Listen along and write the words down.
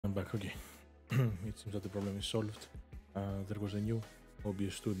I'm back. Okay. It seems that the problem is solved. There was a new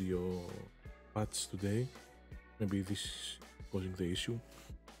OBS Studio patch today. Maybe this is causing the issue.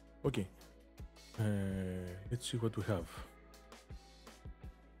 Okay. Let's see what we have.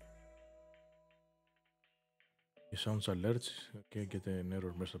 Sounds alerts. Okay, get an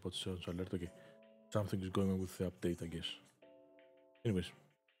error message about sounds alert. Okay. Something is going on with the update, I guess. Anyways.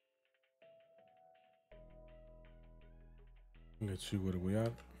 Let's see where we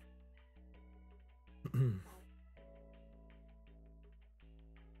are.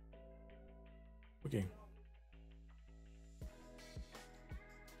 Okay.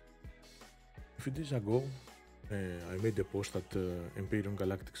 A few days ago, I made a post at Empyrion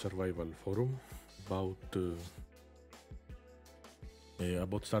Galactic Survival forum about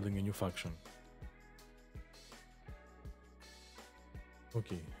starting a new faction.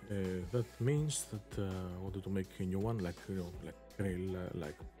 Okay, that means that I wanted to make a new one, like like Grail,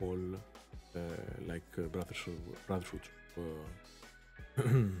 like Paul, like Brotherhood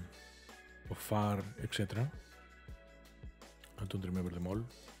of Far, etc. I don't remember them all.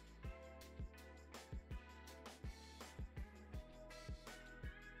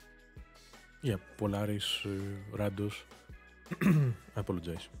 Yeah, Polaris, Rados. I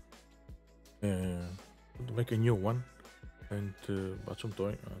apologize. To make a new one, and at some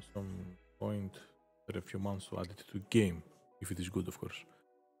point, for a few months, to add it to the game, if it is good, of course.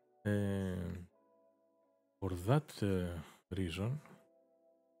 For that reason,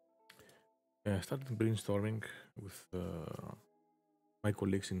 I started brainstorming with my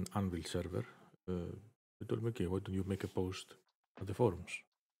colleagues in Anvil server. They told me, okay, why don't you make a post at the forums?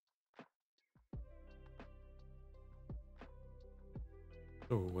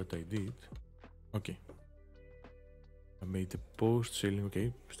 So what I did, okay, I made a post saying,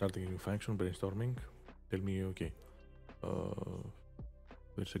 okay, starting a new function, brainstorming. Tell me, okay,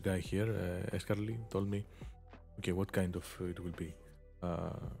 there's a guy here, Escarly, told me, okay, what kind of it will be?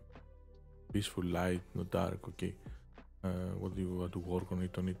 Peaceful, light, not dark, okay. What do you want to work on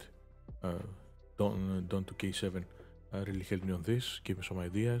it? Don't to K7 really help me on this, give me some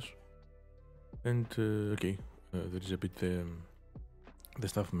ideas. And okay, there is a bit the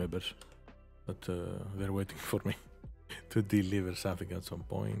staff members that they're waiting for me to deliver something at some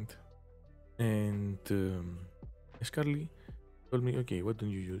point. And Scarly told me, okay, why don't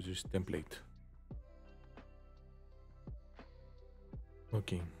you use this template?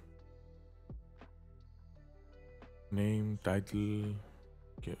 Okay. Name, title,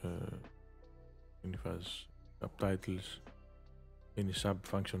 and if it has subtitles, any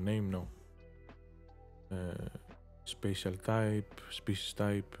sub-function name, no. Spatial type, species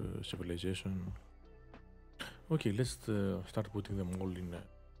type, civilization. Okay, let's start putting them all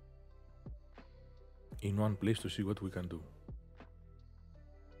in one place to see what we can do.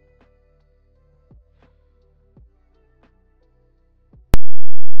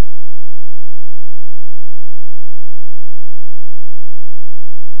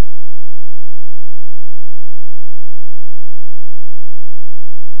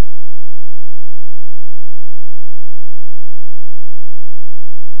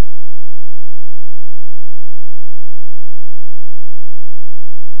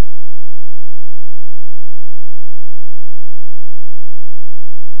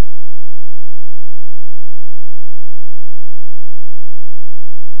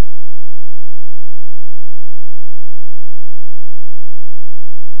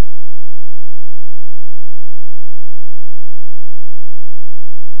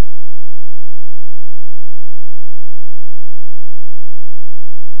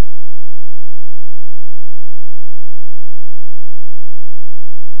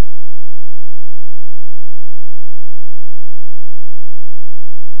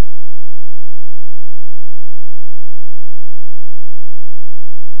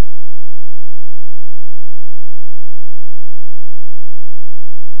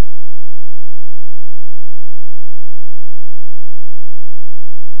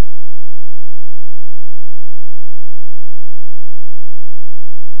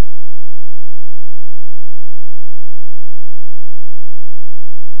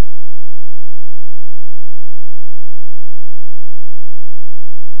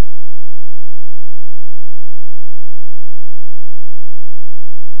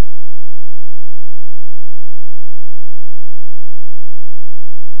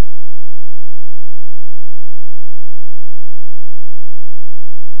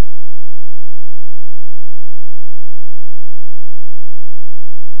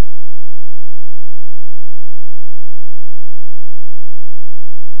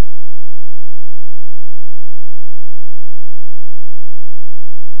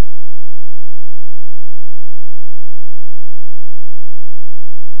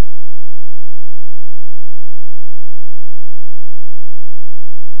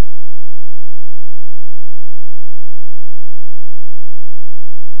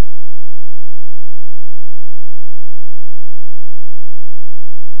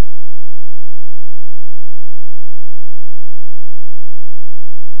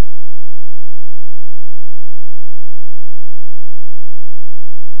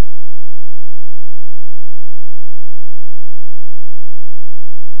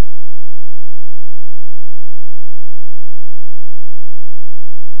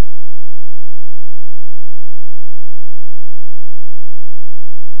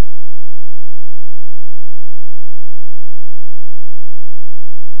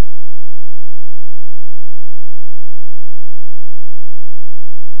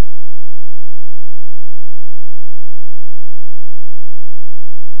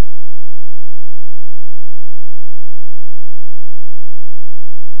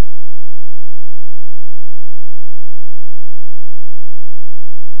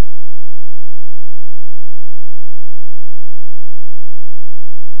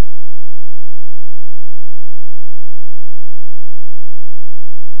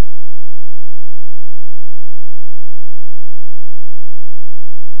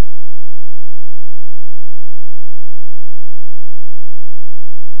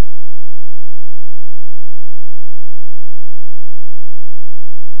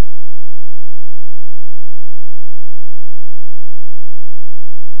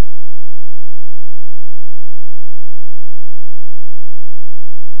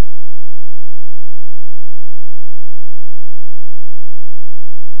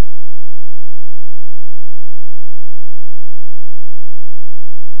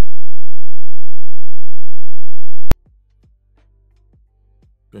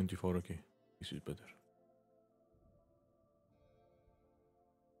 24, okay. This is better.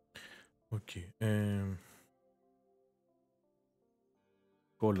 Okay.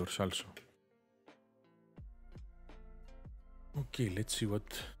 Colors also. Okay, let's see what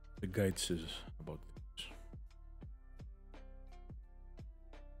the guide says about this.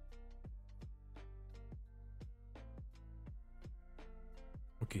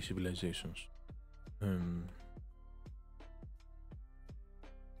 Okay, civilizations.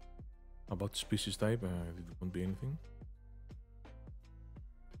 About species type, it won't be anything.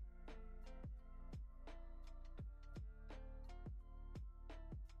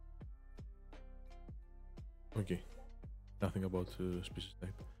 Okay, nothing about species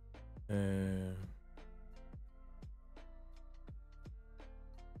type.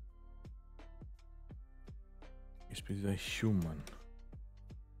 Species type human.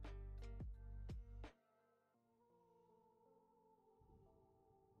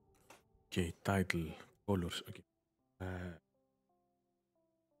 Okay, title, colors. Okay, I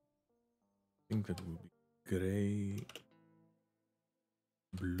think that will be gray,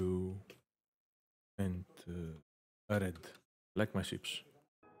 blue, and red, like my ships.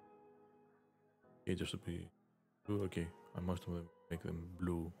 Okay, just to be blue. Okay, most of them make them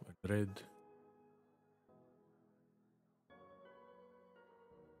blue and red.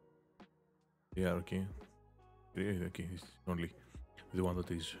 Yeah, okay. Okay, it's only the one that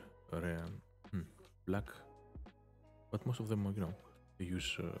is black. But most of them, you know, they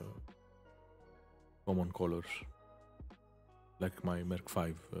use common colors, like my Merc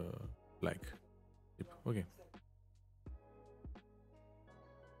 5, like. Yep. Okay.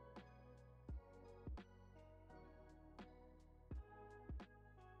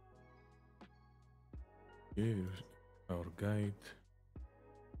 Here's our guide.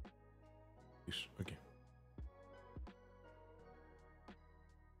 This, okay.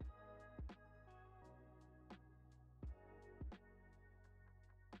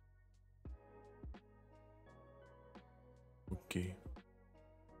 Okay.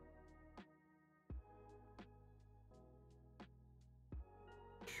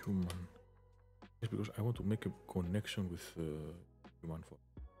 Human. Yes, because I want to make a connection with human form.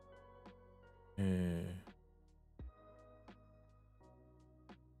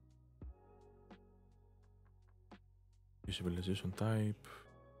 Civilization type.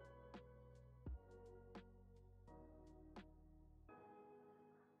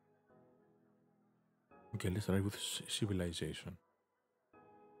 Okay, let's try with civilization.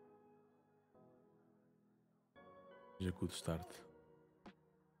 It's a good start.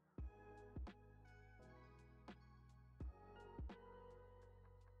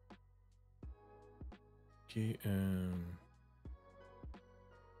 Okay,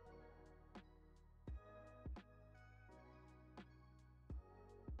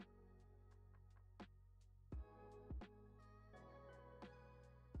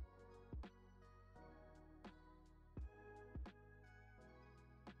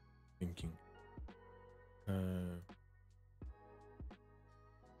 thinking.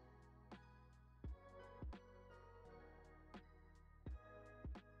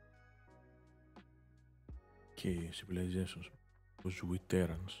 Okay, civilizations. Those with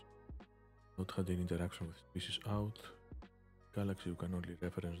Terrans not had any interaction with species out. Galaxy, you can only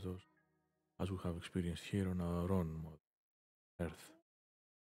reference those as we have experienced here on our own Earth.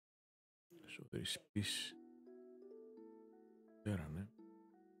 So there is peace. Terran, eh?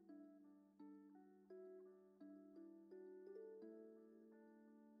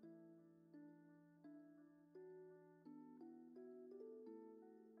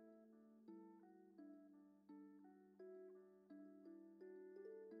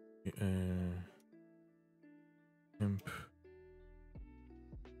 Emp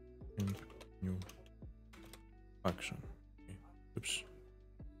new faction. Okay. Oops.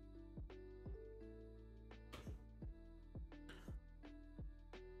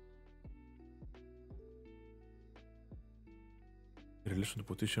 In relation to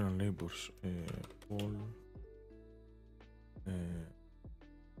potential neighbors, all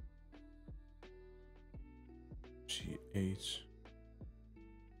CH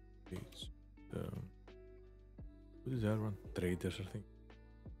what is the other one? Traders, I think.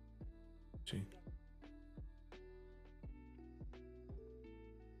 See.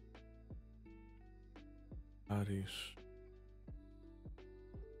 Aris.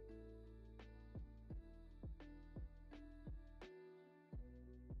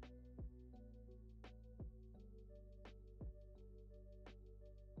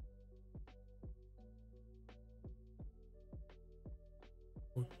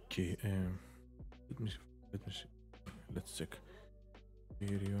 Okay, let me see. Let's check.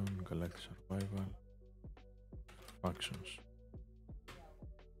 Empyrion Galactic Survival. Factions.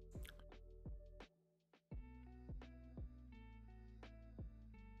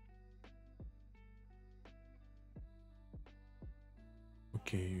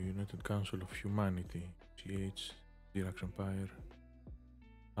 Okay, United Council of Humanity, CH, Dirax Empire,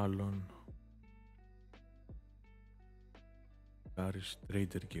 Talon, Paris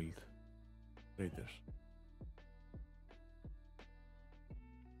Trader Guild, Traders.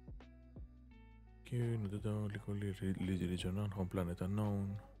 Και είναι το λίγο region on planet unknown.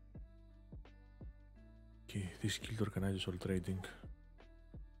 Okay, this guild organizes all trading.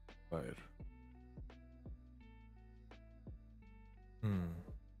 Fire.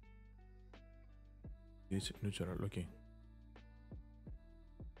 It's neutral, okay.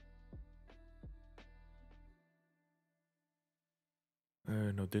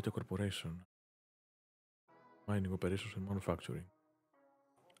 No data corporation. Mining operations and manufacturing.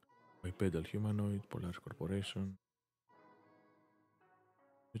 Bipedal humanoid, Polaris Corporation.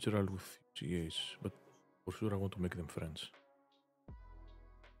 Neutral with CH, but for sure I want to make them friends.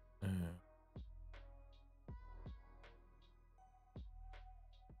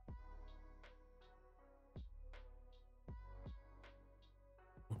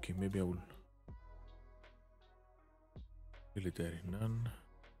 Okay, maybe I will. Military, none.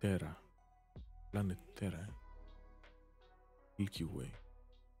 Terra. Planet Terra. Milky Way.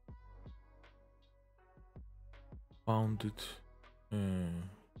 Founded.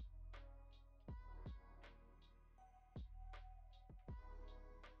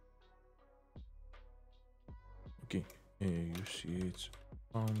 Okay, UCH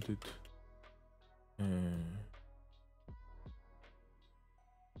founded.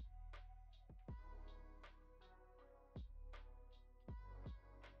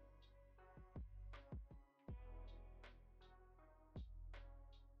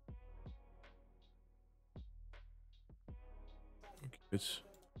 Let's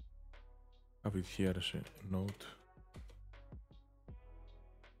have it here as a note.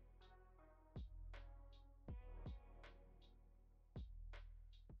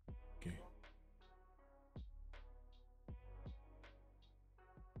 Okay.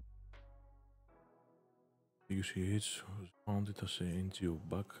 The UCH was founded as an NGO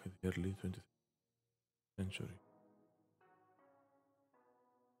back in the early 20th century.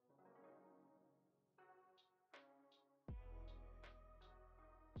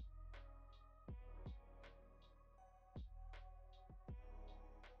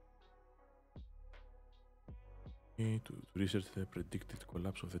 To research the predicted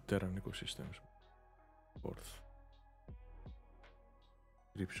collapse of the Terran ecosystems. Fourth.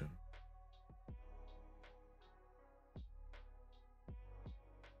 Description.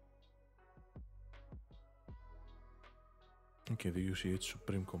 Okay, the UCH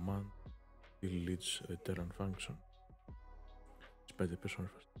Supreme Command still leads a Terran function despite the personal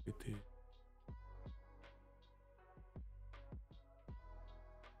facilities.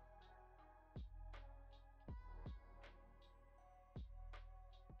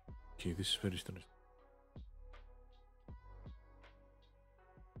 Okay, this is very strange.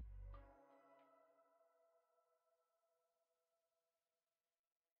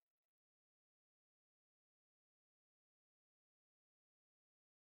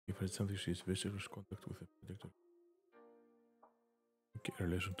 If I something is vessels contact with a protector. Okay,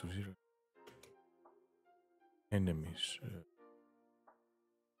 relation to zero. Enemies.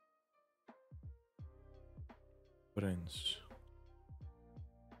 Friends.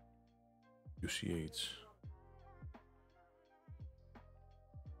 UCH.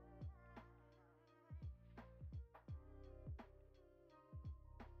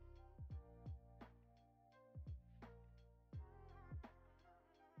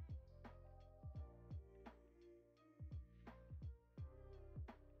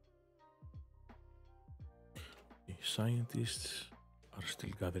 Scientists are still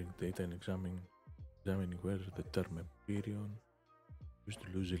gathering data and examining where the term Empyrion used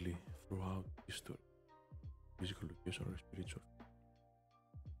loosely throughout history, physical location or spiritual.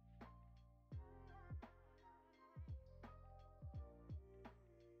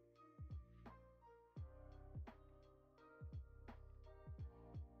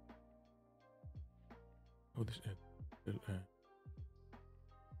 Oh, this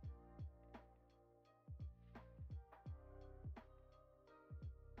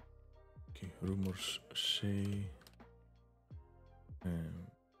okay, rumors say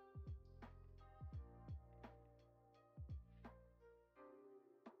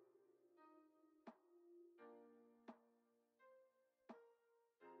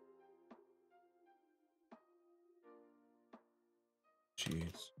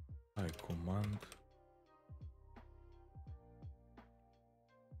it's high command.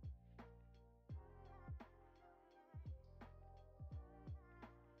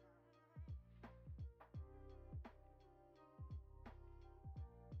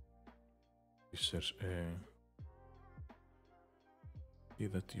 Research see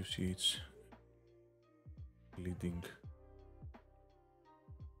that you see it's leading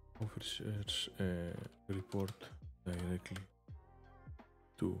officers report directly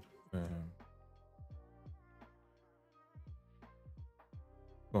to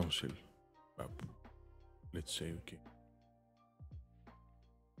council. Let's say okay,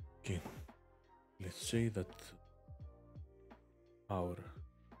 let's say that our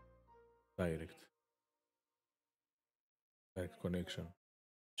direct connection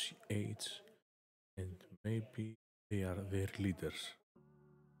CH, and maybe they are their leaders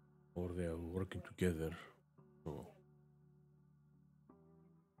or they are working together. So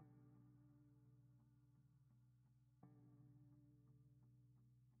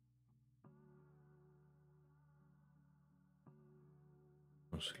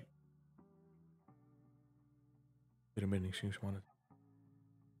the remaining seems one at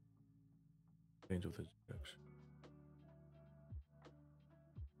the range of the Xerox.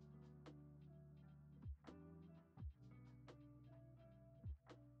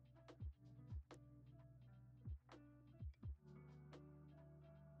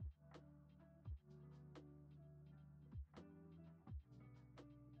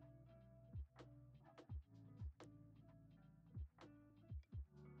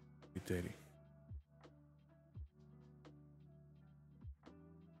 Military.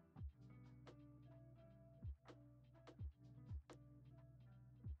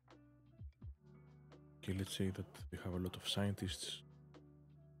 Okay, let's say that they have a lot of scientists,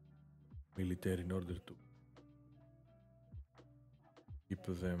 military, in order to keep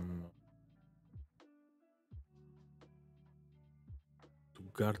them to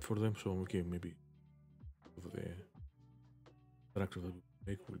guard for them. So okay, maybe the structure that we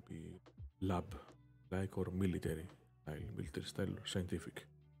make will be lab like or military style or scientific.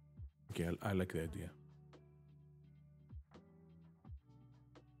 Okay, I like the idea.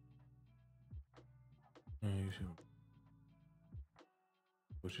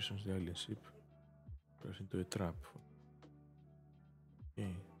 Positions the alien ship into a trap.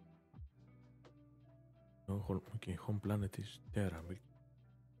 Okay. No, okay, home planet is Terra.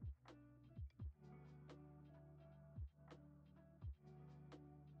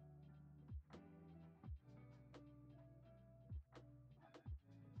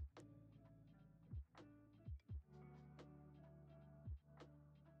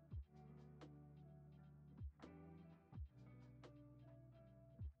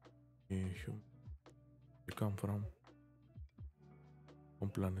 You come from home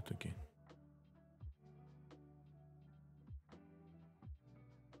planet again.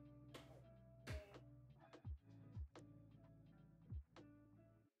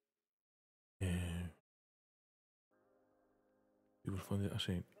 You will find it as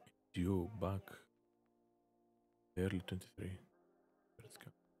a duo back the early 23. Let's go.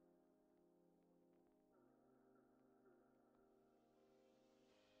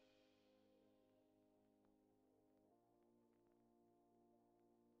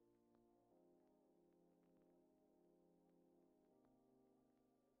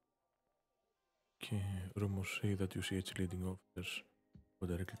 Okay, rumors say that UCH leading officers go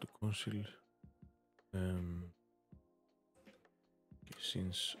directly to council. Okay,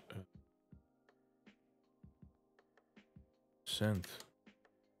 since sent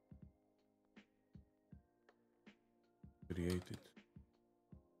created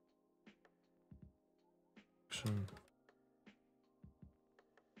soon.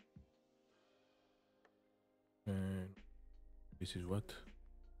 And this is what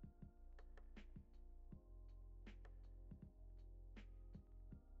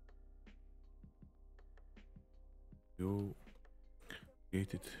you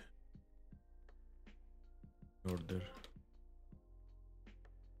created in order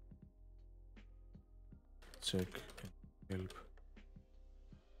check and help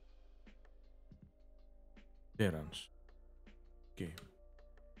Terrans. Okay.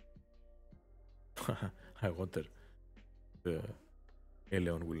 I wonder the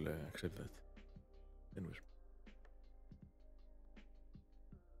alien will accept that. Anyways.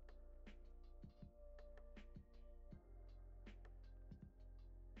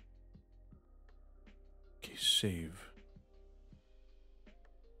 Okay, save.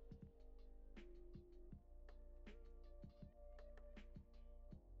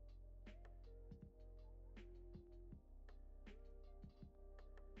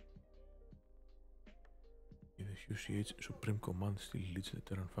 UCH Supreme Command still leads the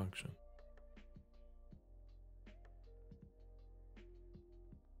Terran function.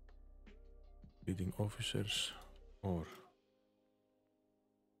 Leading officers or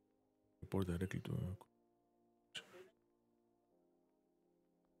report directly to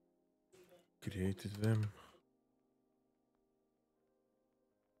created them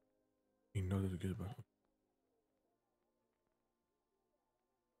in order to get back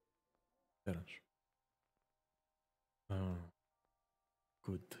Terrans.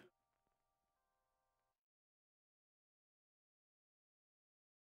 Good.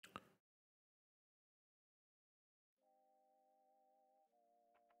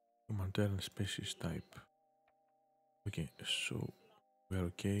 Human Terran species type. Okay, so we're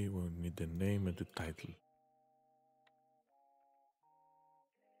okay. We need the name and the title.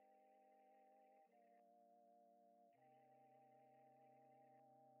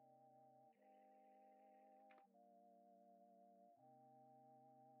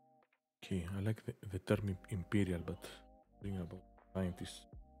 Okay, I like the term Imperial, but thinking about scientists.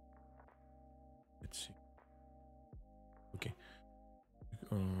 Let's see. Okay.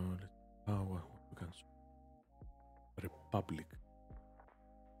 What we can Republic.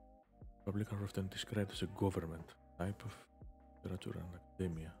 Republic are often described as a government type of literature and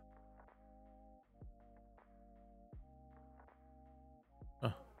academia.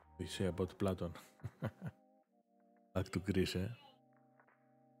 They say about Platon. Back to Greece, eh?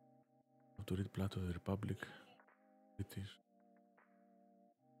 How to read Plato, the Republic. It is.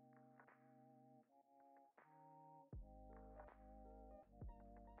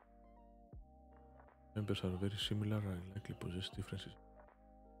 Members are very similar and likely possess differences.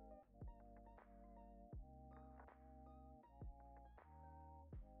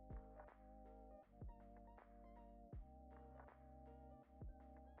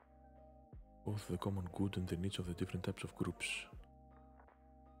 Both the common good and the needs of the different types of groups.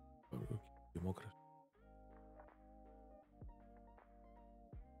 Democracy.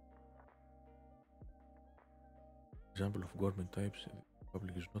 Example of government types the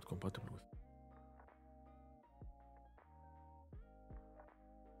Republic is not compatible with.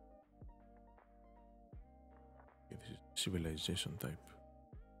 Okay, this is civilization type.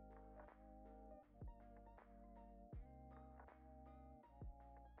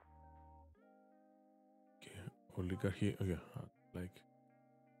 Okay, oligarchy. Oh yeah, like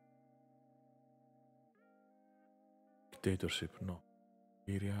dictatorship. No,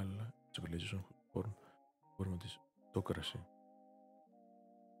 imperial civilization form. Government is autocracy.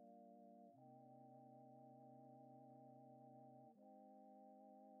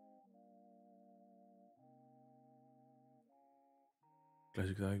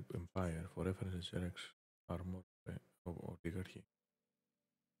 Classic type empire. For reference, RX are more of oligarchy.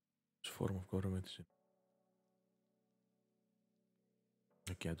 This form of government is.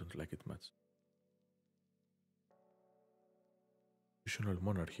 Okay, I don't like it much. Constitutional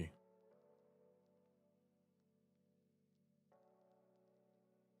monarchy.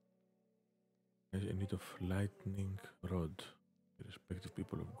 Has a need of lightning rod, the respective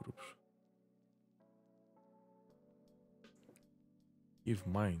people of groups. Give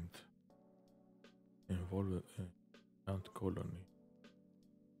mind. Involve ant colony.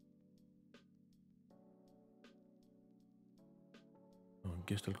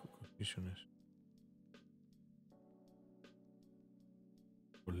 Gestal constitutions.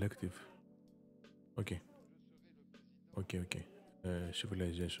 Collective. Okay. Okay.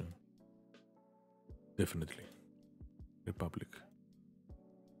 Civilization. Definitely. Republic.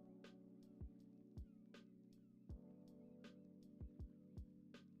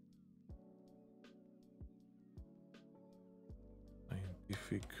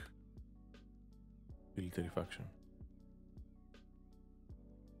 Scientific. Military faction.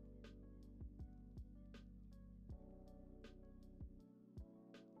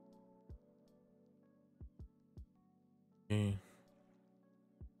 Okay.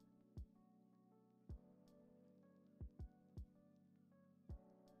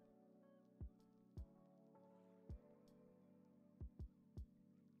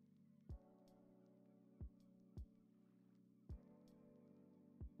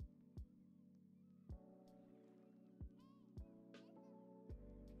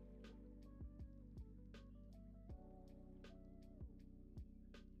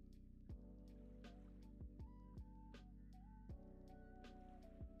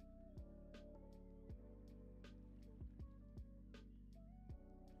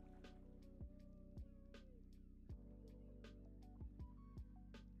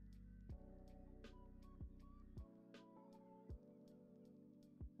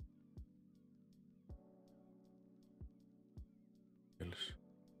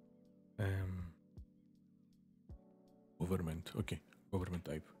 government. Okay, government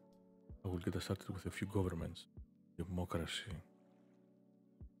type. I will get started with a few governments. Democracy.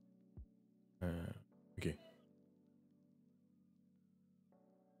 Okay.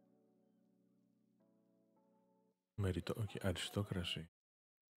 Okay, aristocracy.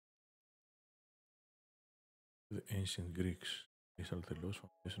 The ancient Greeks installed the laws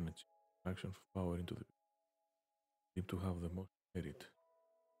foundation and action of power into the seem to have the most merit.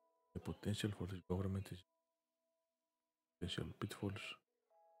 The potential for this government is potential pitfalls.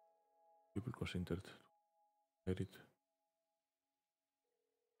 People considered merit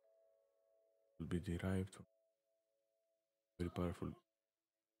will be derived from very powerful.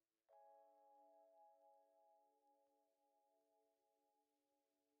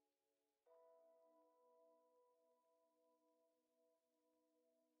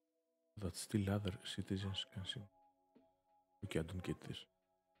 That still other citizens can see. Okay, I don't get this.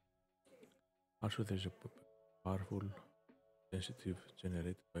 Also, there's a powerful, sensitive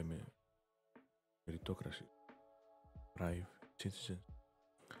generated by meritocracy. Drive citizens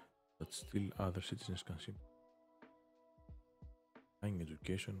that still other citizens can see.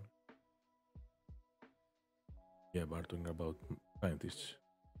 Education. Yeah, we're talking about scientists.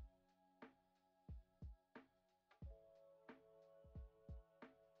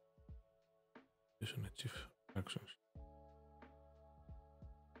 Achieve actions.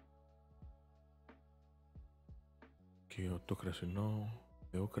 Και autocracy no,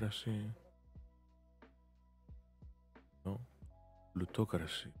 theocracy no,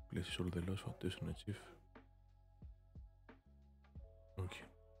 plutocracy places all the laws foundation achieve. Okay.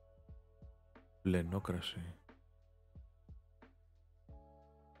 Plenocracy.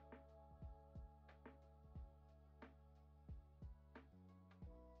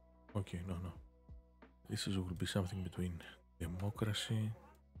 Okay, no. This will be something between democracy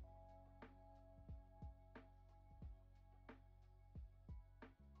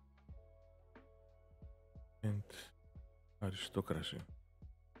and aristocracy.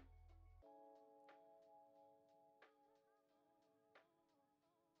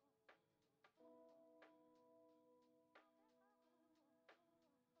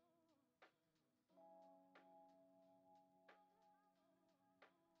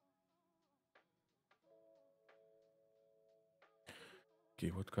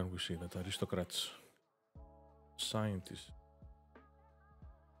 Okay, what can we see? That aristocrats, scientists,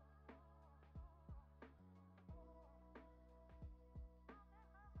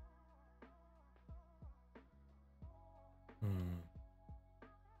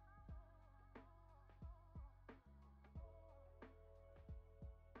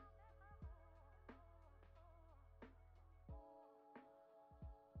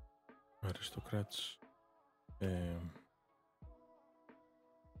 aristocrats,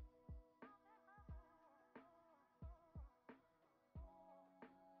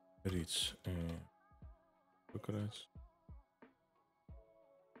 rich, aristocrats,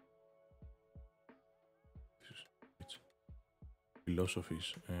 philosophies.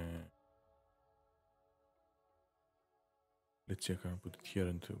 Let's see, I can put it here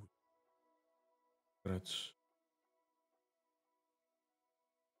into aristocrats.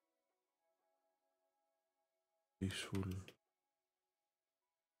 Peaceful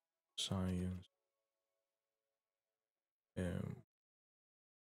science,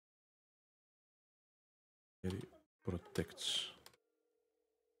 very protects.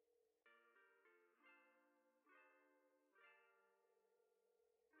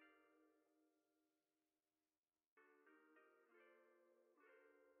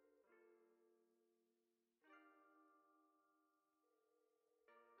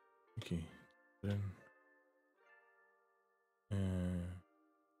 Okay, then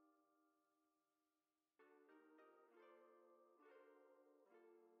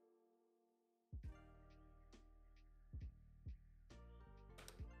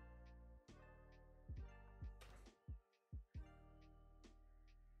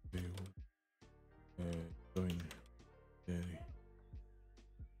they will join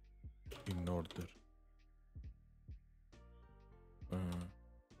in order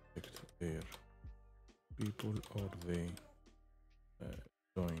protect their people, or they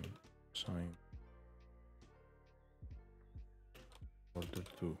join sign order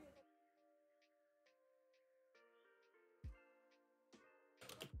to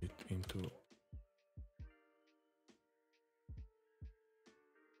get into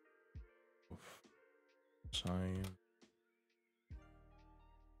of sign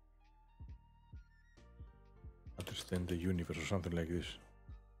understand the universe or something like this.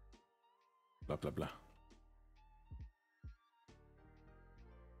 Blah blah blah.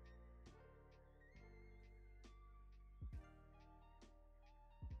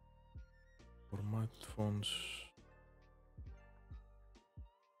 Format fonts.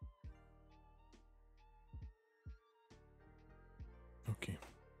 Okay.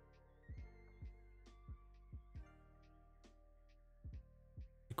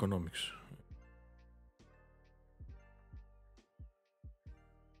 Economics.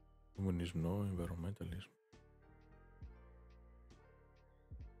 Communism, no. Environmentalism.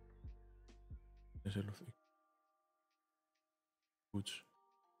 Goods,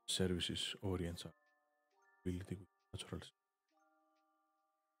 services orients ability with natural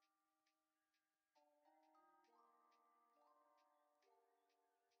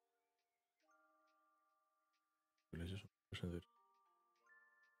civilization.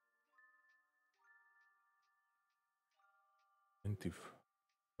 Inventive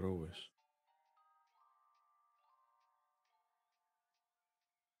prowess.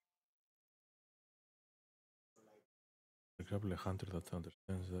 For example, a hunter that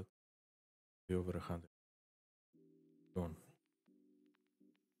understands that the over a hunter gone.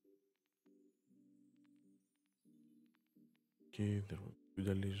 Okay, there was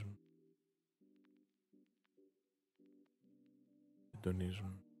feudalism,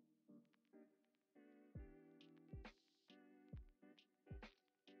 hedonism,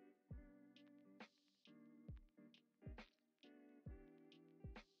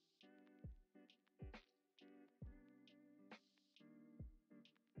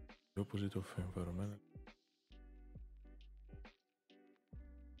 the opposite of environmental.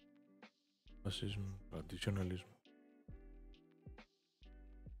 Fascism, traditionalism.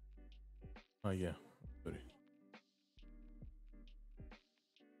 Ah, yeah, sorry.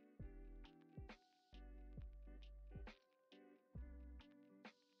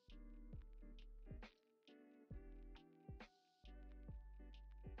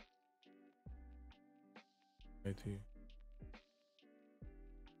 IT.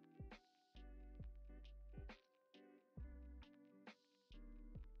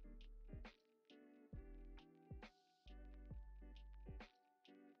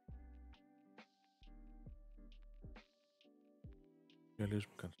 Realism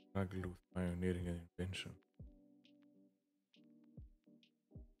can struggle with pioneering and invention.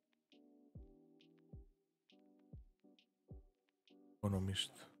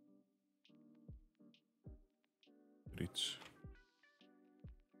 Economist, rich,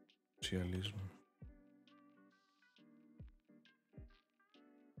 socialism,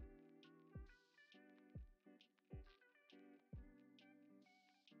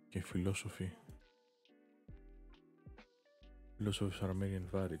 και philosophy. Philosophies are many and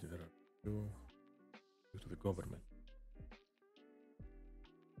varied. There are few due to the government.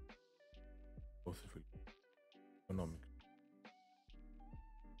 Both economic.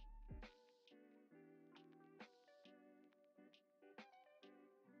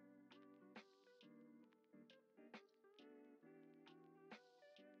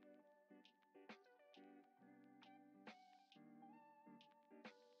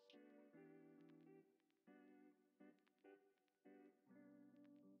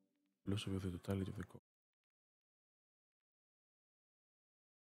 Philosophy of the totality of the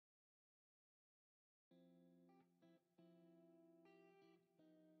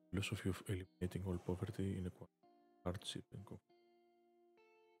philosophy of eliminating all poverty, inequality, hardship, and conflict,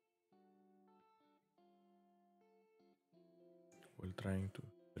 while trying to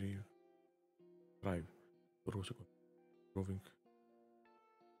thrive towards improving.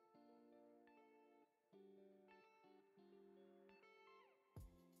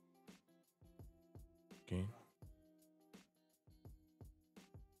 Okay.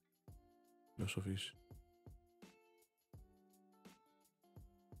 Philosophies.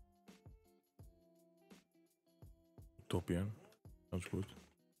 Utopian. Sounds good.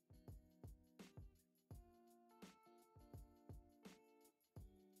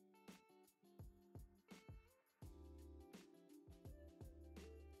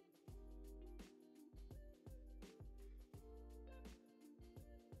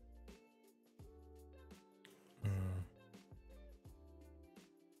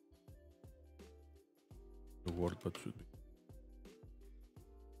 The word, but should be.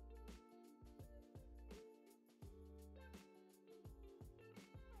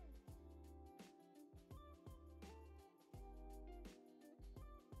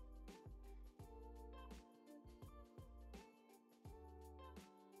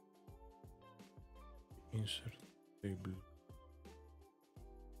 Insert table.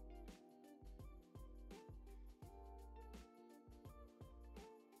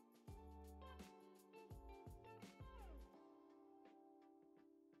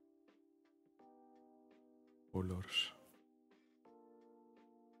 Colors.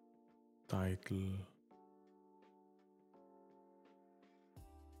 title,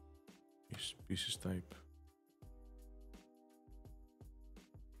 species type.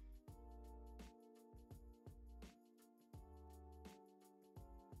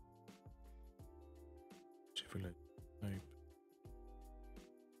 Civilized type.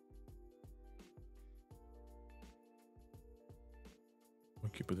 I'll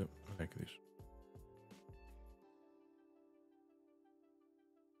keep it like this.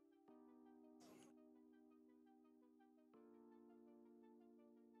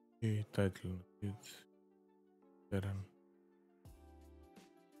 Okay, title, it's Terran.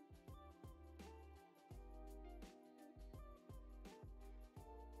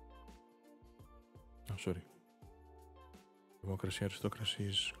 Oh, sorry. Democracy, aristocracy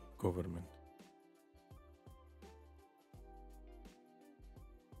is government.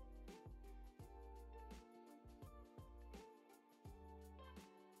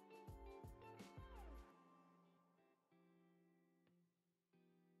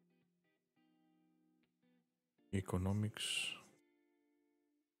 Economics.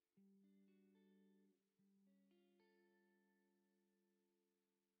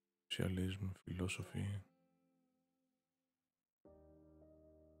 Socialism, philosophy.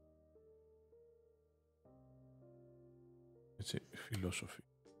 Let's say philosophy.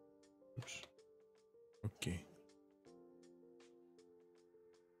 Oops. Okay.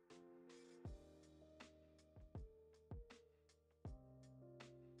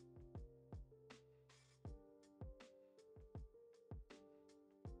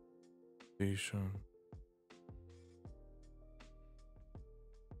 Station.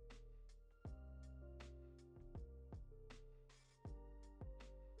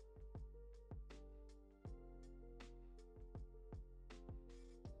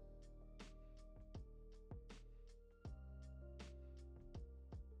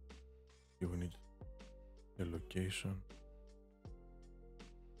 We need the location,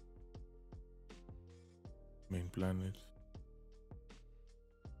 main planet,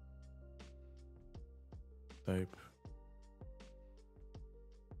 type,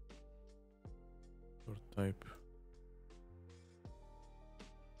 or type,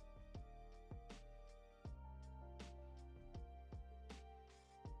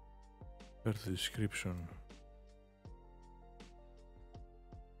 Earth description.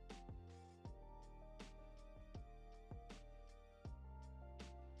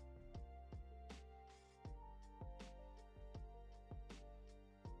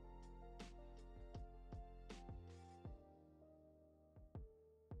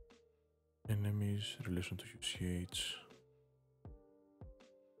 Enemies, relation to UCH.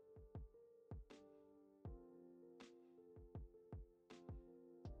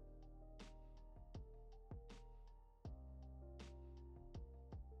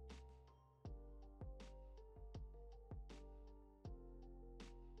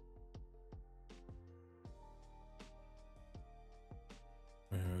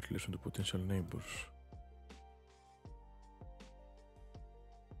 Relation to potential neighbors.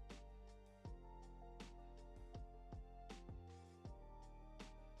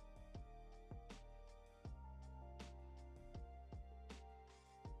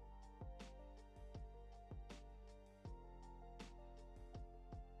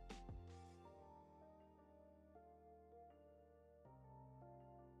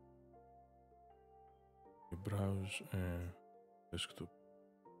 Browse desktop.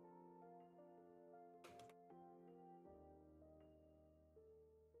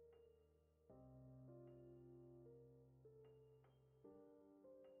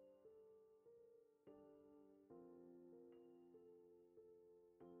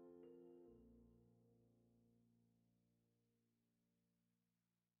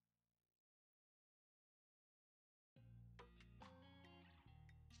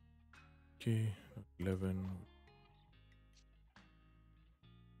 Okay, 11.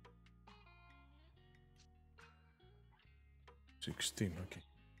 16, okay.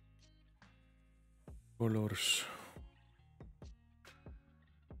 Colors.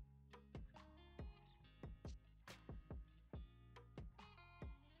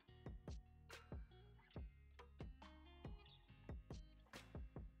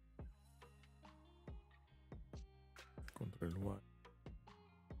 Control Y.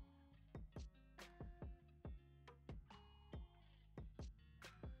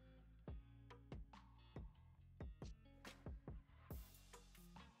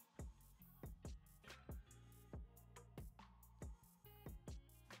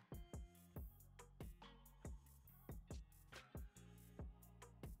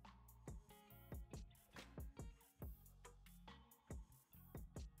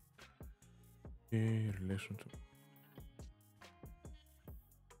 Relation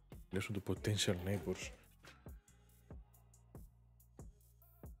to potential neighbors.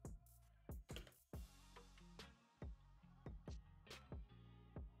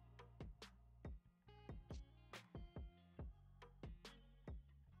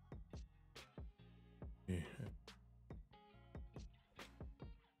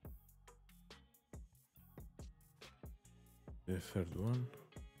 The third one.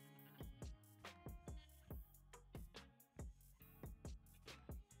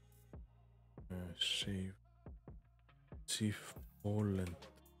 Save. Chief Poland.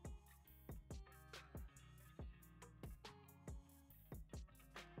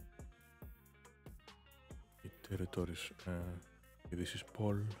 Territories. This is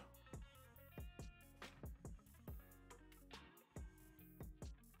Paul.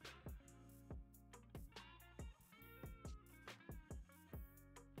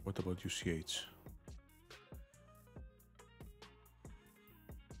 What about UCH?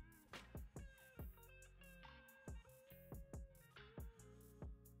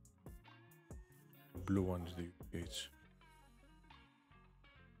 Blue one is the UCH.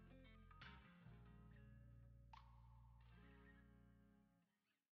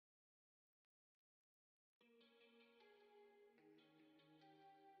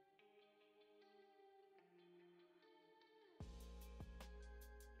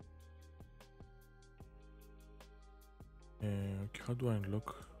 Okay, how do I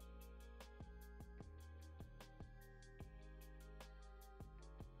unlock?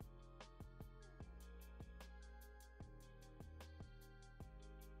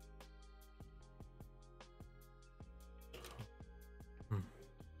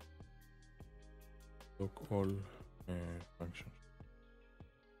 Lock all functions.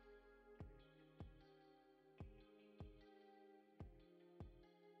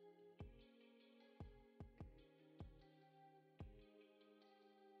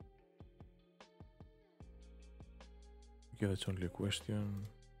 Okay, that's only a question.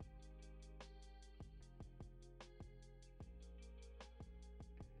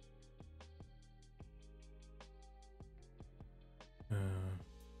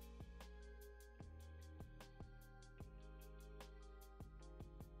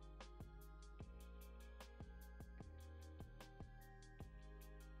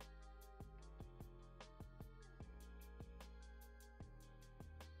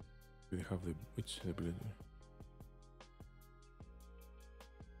 We have the which ability?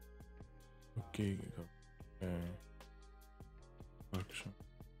 Okay, action,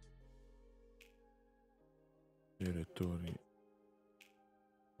 territory,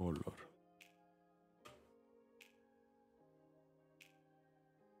 color.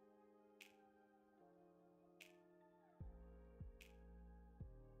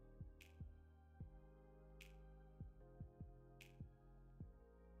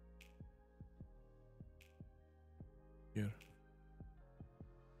 Here.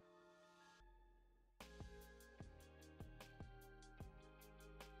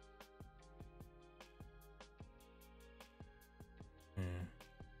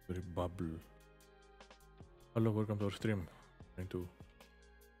 Very bubble. Hello, welcome to our stream. Trying to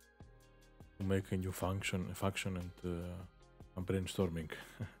make a new faction, and I'm brainstorming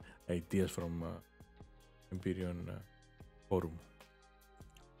ideas from Empyrion forum.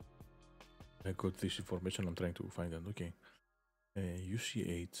 I got this information. I'm trying to find it. Okay.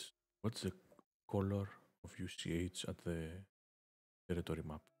 UCH. What's the color of UCH at the territory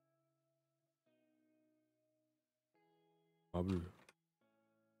map? Bubble.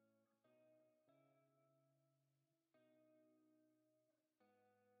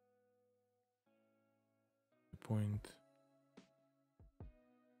 Point.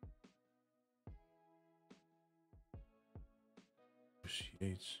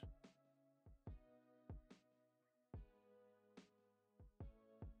 UCH.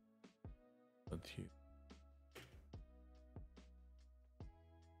 Not here.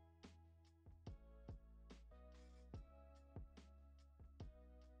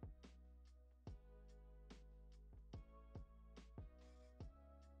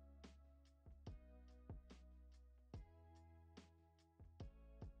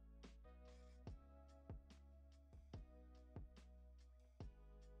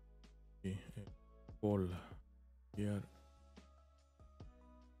 Okay. Paul here.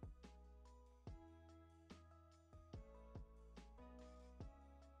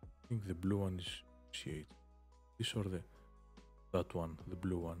 I think the blue one is UCH. This or that one, the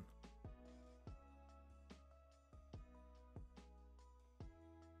blue one.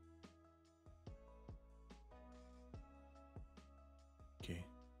 Okay.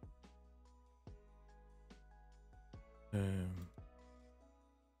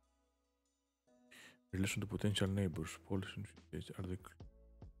 Relation to potential neighbors. Policy are the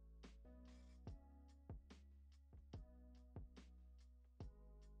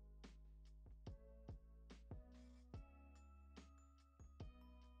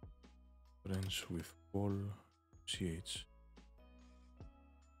friends with all CH.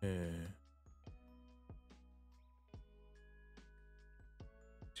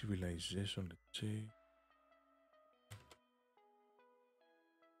 Civilization, let's say.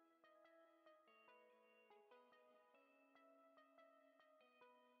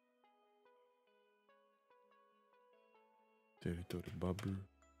 Territory bubble.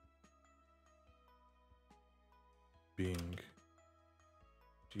 Being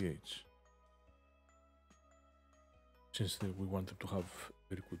GH. Since we want them to have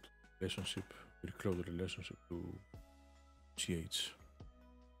very good relationship, very close relationship to GH.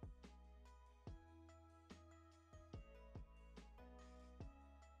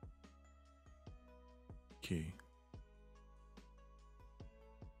 Okay.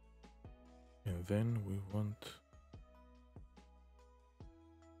 And then we want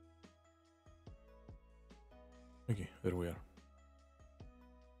okay, there we are.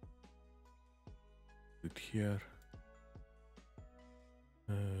 Put here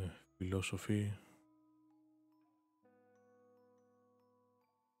philosophy.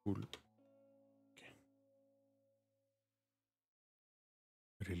 Cool. Okay.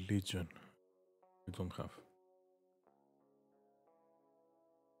 Religion. We don't have.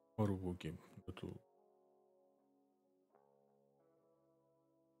 Or okay, go to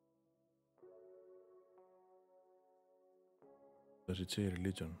does it say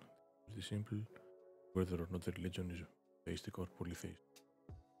religion? Pretty simple. Whether or not the religion is theistic or polytheistic.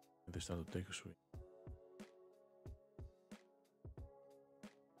 And they start to take us away.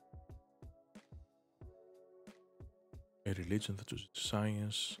 A religion that uses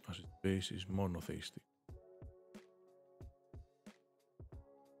science as its base is monotheistic.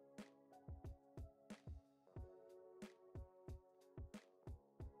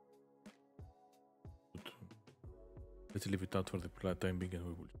 Let's leave it out for the time being and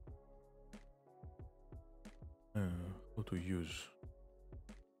we will. How to use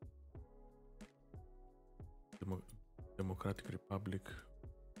Democratic Republic.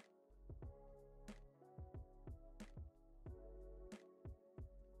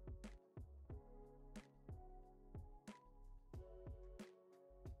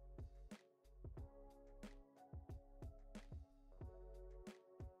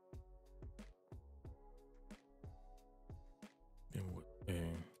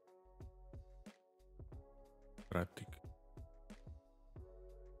 Democratic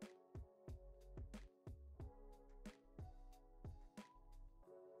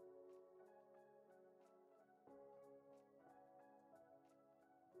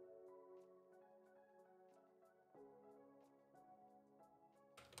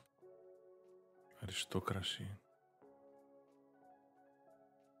aristocracy.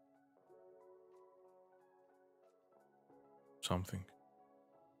 Something.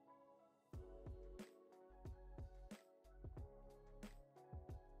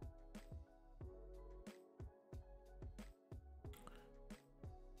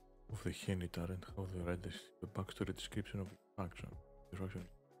 Of the Genitar and how they write the backstory description of the faction. The faction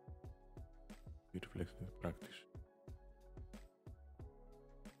be reflected in the practice.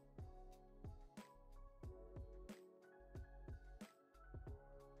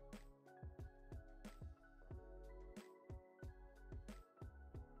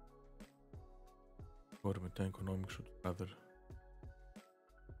 Or μετά economics would rather.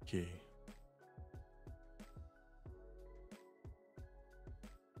 Okay.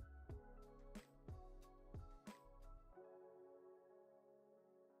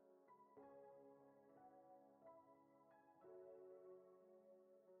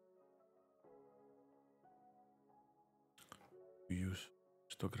 We use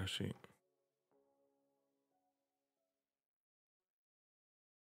aristocracy.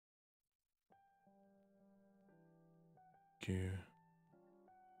 Okay.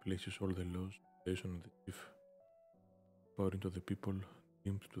 Places all the laws based on the chief power into the people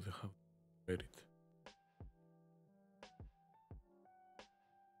deemed to the have merit.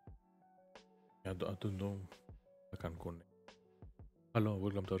 I don't know if I can connect. Hello,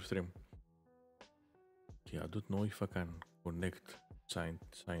 welcome to our stream. Okay, I don't know if I can connect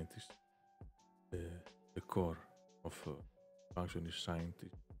scientists. The core of function is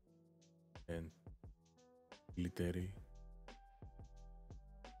scientist and military.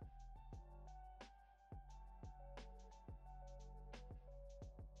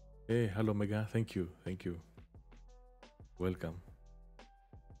 Hey, hello Mega, thank you. welcome.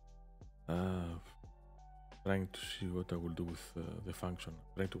 Trying to see what I will do with the function.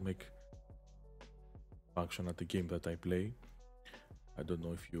 Trying to make function at the game that I play. I don't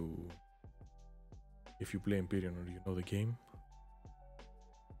know if you play Empyrion or you know the game.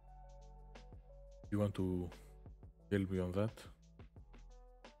 You want to help me on that?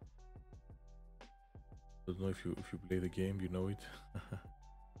 Don't know if you play the game, you know it.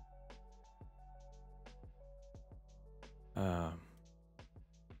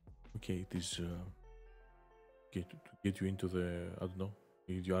 Okay, it is okay, to get you into the, I don't know,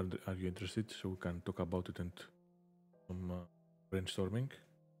 are you interested, so we can talk about it and some brainstorming.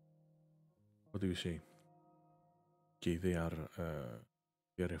 What do you say? Okay, they are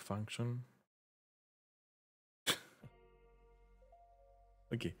a function.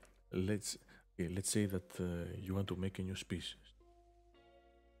 Okay, let's say that you want to make a new species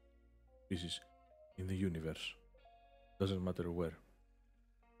in the universe. Doesn't matter where.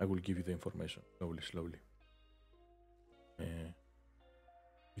 I will give you the information slowly.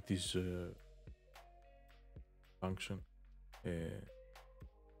 It is a function. There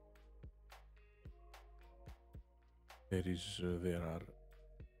are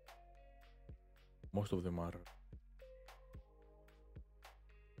most of them are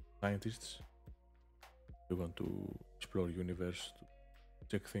scientists. They want to explore universe, to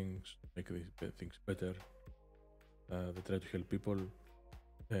check things, make things better. They try to help people,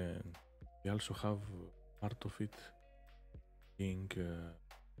 and they also have part of it being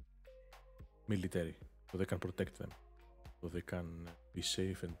military, so they can protect them, so they can be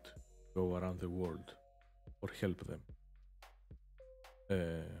safe and go around the world or help them.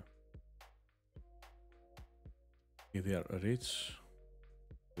 They are rich.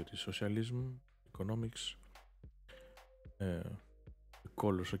 There is socialism, economics. The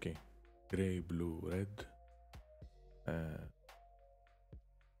colors, okay, gray, blue, red.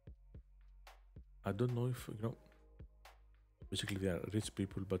 I don't know if, you know, basically they are rich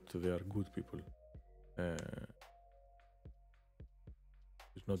people, but they are good people.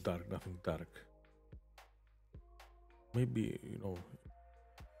 It's not dark, nothing dark. Maybe, you know,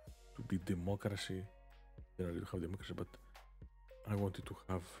 to be democracy, generally you have democracy, but I wanted to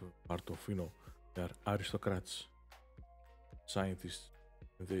have part of, you know, they are aristocrats, scientists,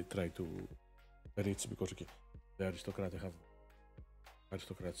 and they try to reach, because okay, the aristocrat, they have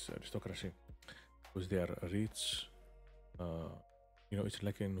aristocracy, because they are rich. You know, it's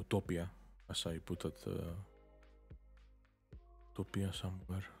like an utopia, as I put it, utopia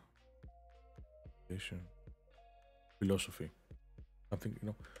somewhere, philosophy, something, you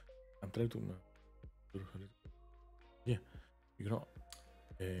know, I'm trying to, yeah, you know,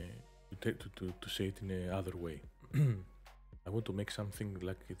 to say it in another way. I want to make something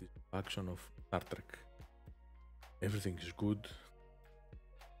like it is action of Star Trek. Everything is good,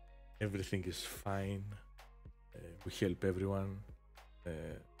 everything is fine, we help everyone,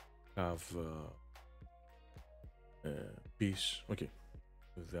 have peace. Okay,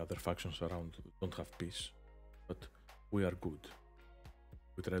 the other factions around don't have peace, but we are good.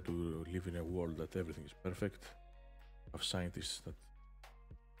 We try to live in a world that everything is perfect, have scientists that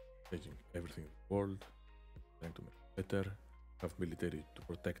changing everything in the world, trying to make it better, have military to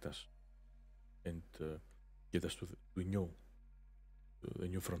protect us and get us to the new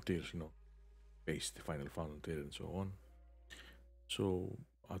frontiers, you know, space, the final frontier, and so on. So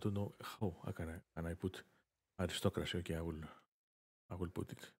I don't know how can I put aristocracy. Okay, I will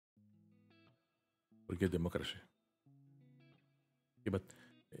put it. Forget democracy. Okay, but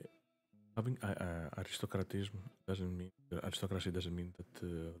having aristocracy doesn't mean that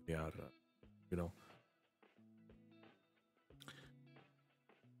they are, you know,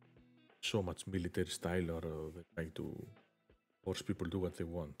 so much military style, or they try to force people to do what they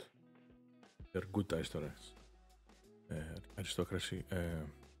want. They're good aristocrats. Aristocracy,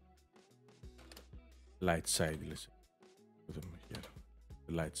 light side, let's say. Put them here.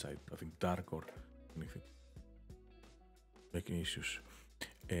 The light side, nothing dark or anything making issues.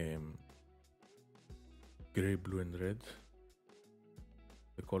 Grey, blue, and red.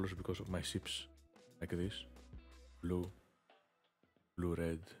 The colors because of my ships, like this: blue, blue,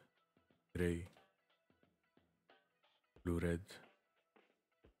 red, grey, blue, red.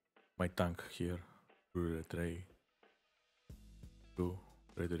 My tank here, blue, red, gray, blue,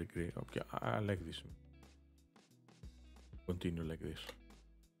 red, red, grey. Okay, I like this. Continue like this.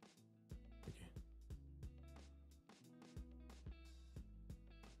 Okay.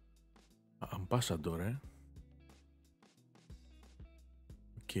 Ambassador, eh?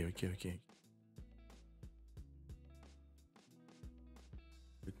 Okay.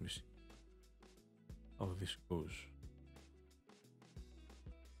 Let me see how this goes.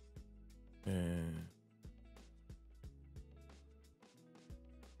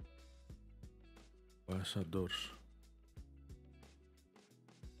 Ambassadors.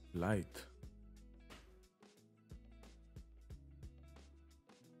 Light.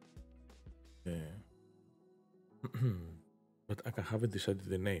 But I haven't decided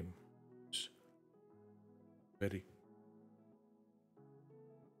the name. It's very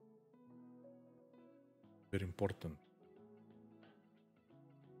important.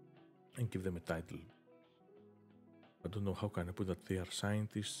 And give them a title. I don't know how can I put that. They are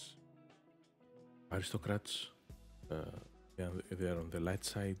scientists, aristocrats. They are on the light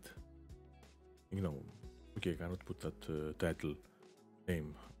side. You know, okay, I cannot put that title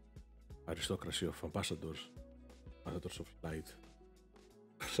name. Aristocracy of ambassadors of light,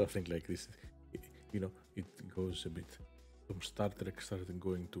 or something like this. You know, it goes a bit from Star Trek started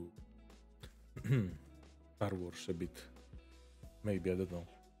going to Star Wars a bit. Maybe, I don't know.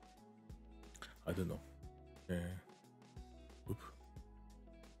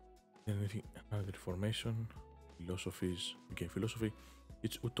 Anything, other information, philosophies. Okay, philosophy,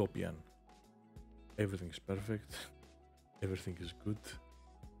 it's utopian. Everything is perfect, everything is good,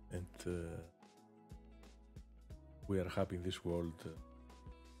 and we are happy in this world,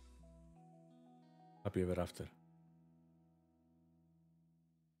 happy ever after.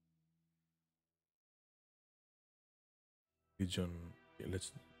 Religion, okay,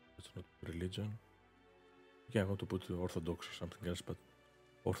 let's not put religion. Okay, I want to put orthodox or something else, but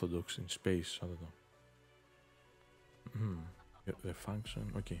orthodox in space, I don't know. The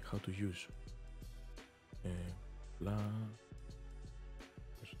function, okay, how to use.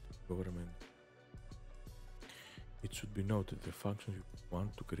 Government. It should be noted the function you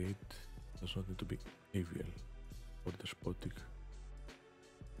want to create does not need to be trivial or despotic.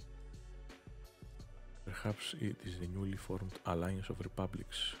 Perhaps it is the newly formed alliance of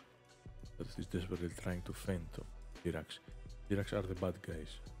republics that is desperately trying to fend off Iraqs. Iraqs are the bad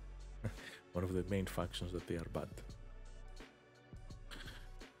guys. One of the main factions that they are bad.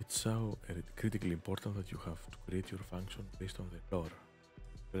 It's so critically important that you have to create your function based on the lore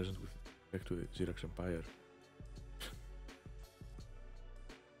present with respect to the Xerax Empire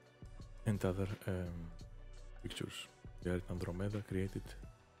and other pictures. They are in Andromeda created,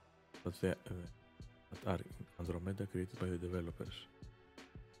 but that are in Andromeda created by the developers.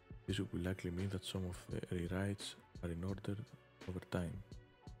 This will likely mean that some of the rewrites are in order over time.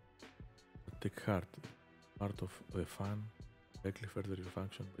 But take heart, part of the fun, likely further your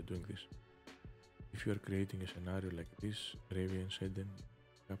function by doing this. If you are creating a scenario like this, Ravian, Sheden,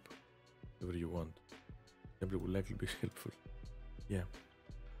 up, whatever you want, the template will likely be helpful. Yeah,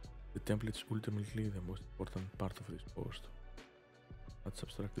 the template is ultimately the most important part of this post. That's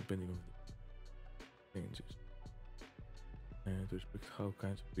abstract depending on the changes. And to respect how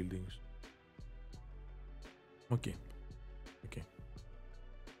kinds of buildings. Okay.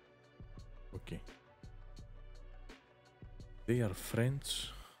 They are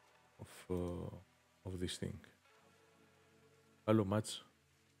friends of this thing. Hello, Mats.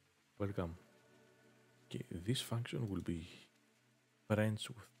 Welcome. Okay, this faction will be friends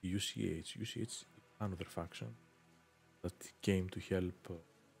with UCH. UCH is another faction that came to help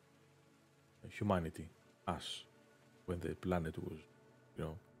humanity, us, when the planet was,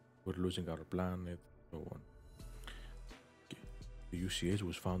 we're losing our planet, so on. Okay. The UCH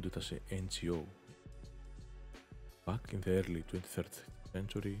was founded as an NGO back in the early 23rd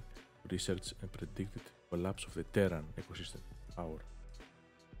century to research and predicted the collapse of the Terran ecosystem power.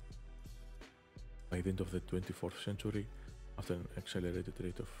 By the end of the 24th century, after an accelerated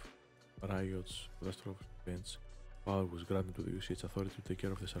rate of riots, catastrophic events, power was granted to the UCH authority to take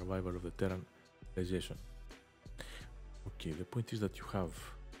care of the survival of the Terran civilization. Okay, the point is that you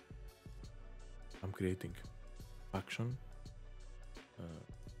have, I'm creating faction,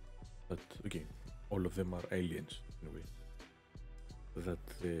 all of them are aliens in a way, that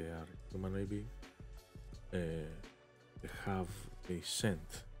they are human maybe, they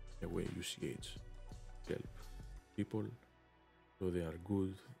sent away UCH to help people, so they are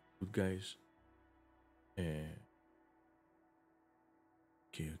good guys.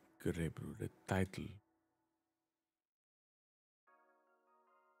 Okay, the title.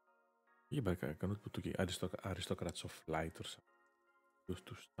 Yeah, but I cannot put aristocrats of light or something close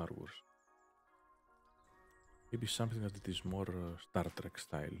to Star Wars. Maybe something that it is more Star Trek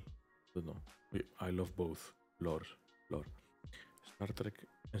style. I don't know. I love both lore. Star Trek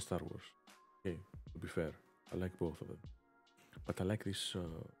and Star Wars. Okay, to be fair, I like both of them. But I like this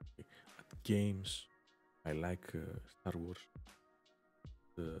at games. I like Star Wars.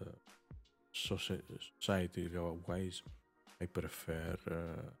 The society wise, I prefer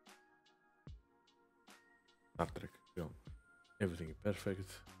Star Trek. You know, everything is perfect.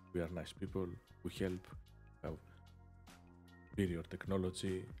 We are nice people. We help. Have superior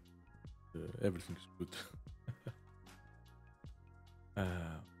technology. Everything is good.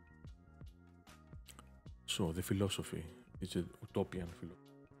 So the philosophy is an utopian philosophy.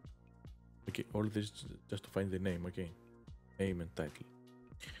 Okay, all this just to find the name. Okay, name and title.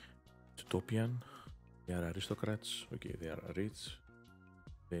 It's utopian. They are aristocrats. Okay, they are rich.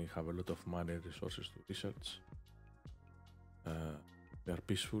 They have a lot of money and resources to research. They are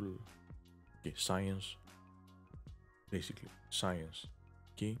peaceful. Okay, science. Basically, science.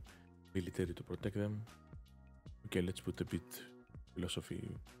 Okay, military to protect them. Okay, let's put a bit philosophy.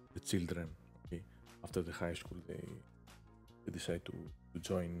 The children. Okay, after the high school, they decide to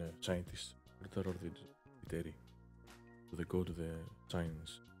join scientists or the military. So they go to the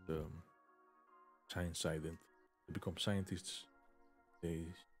science side and they become scientists. They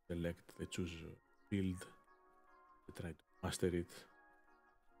select, they choose a field, they try to master it.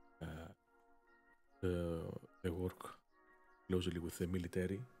 They work closely with the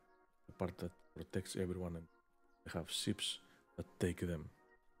military, the part that protects everyone, and they have ships that take them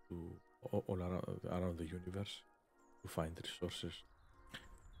to all around the universe to find resources,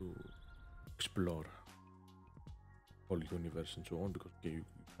 to explore whole universe and so on, because okay, you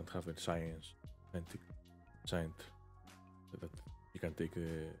can't have a scientist that you can take a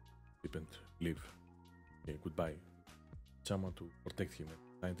ship and leave. Okay, goodbye. Someone to protect him.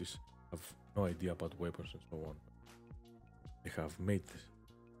 Scientists have no idea about weapons and so on. They have made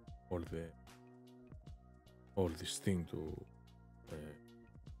all this thing to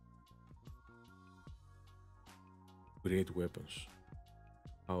create weapons.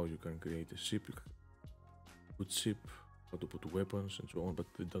 How you can create a ship, good ship, how to put weapons and so on, but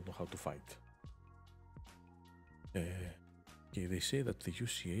they don't know how to fight. Okay, they say that the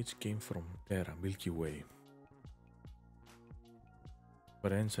UCH came from Terra, Milky Way.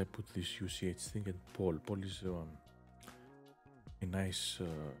 Friends, I put this UCH thing and Paul. Paul is a nice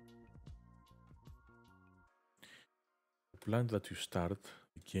planet that you start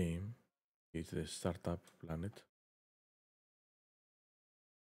the game. It's the startup planet.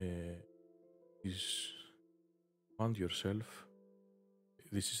 Is found yourself.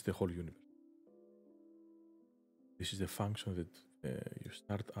 This is the whole universe. This is the function that you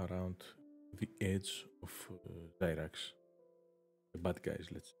start around the edge of Zyrax, the bad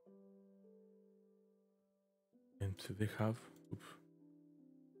guys, let's say. And they have,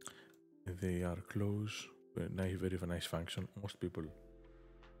 they are close, very nice function. Most people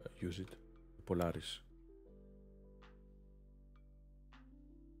use it. Polaris.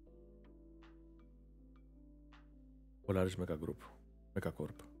 Polaris Megacorp.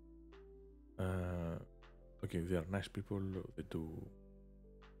 Okay, they are nice people.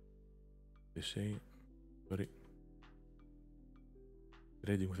 They say, sorry,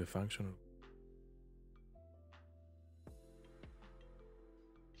 trading with a function.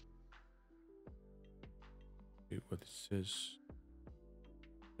 Okay, what it says,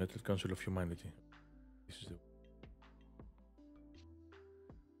 United Council of Humanity. This is the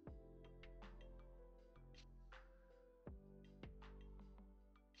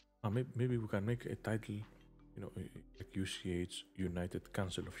maybe we can make a title, you know, like UCH, United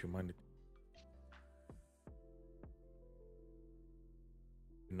Council of Humanity.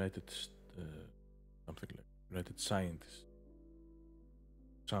 United something like United Scientists,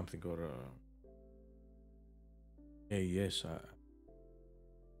 something, or AES,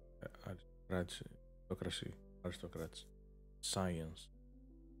 aristocrats, science,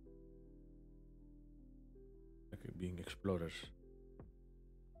 like being explorers.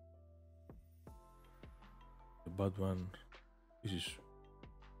 The bad one, this is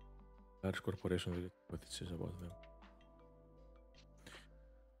large corporation, what it says about them.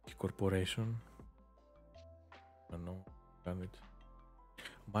 Corporation, I don't know, planet,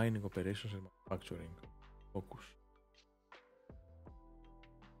 mining operations and manufacturing, focus.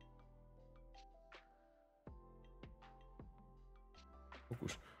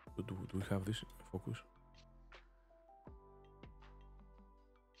 Focus. Do we have this focus?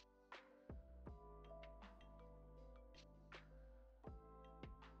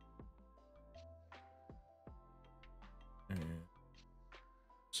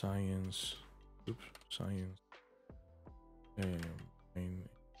 Science, science,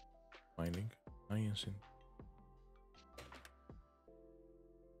 mining, science and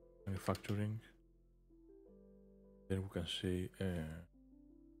manufacturing. Then we can say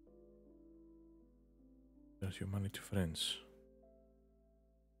there's humanity friends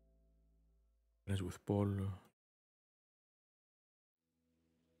with Paul.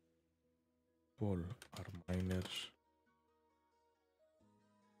 people are miners.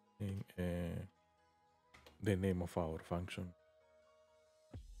 The name of our function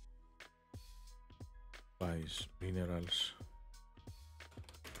buys minerals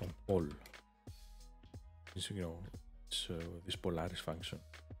from Pol. It's, you know, it's this Polaris function.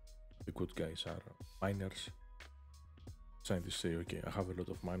 The good guys are miners. Scientists say, okay, I have a lot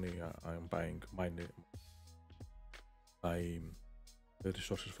of money, I am buying the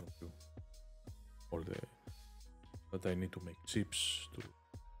resources from you. All the that I need to make chips, to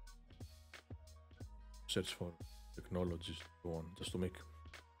search for technologies, so on, just to make,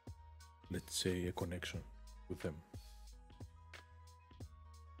 let's say, a connection with them.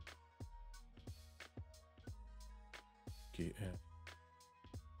 Okay.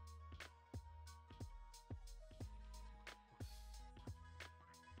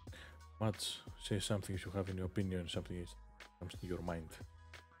 Mats, say something if you have any opinion, something that comes to your mind.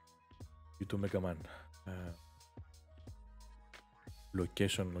 You to Mega Man.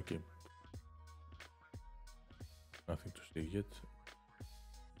 Location, okay. Nothing to say yet.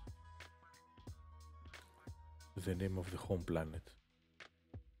 The name of the home planet.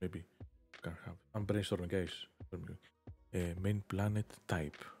 Maybe you can have. I'm brainstorming, guys. Main planet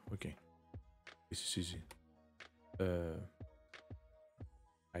type. Okay. This is easy.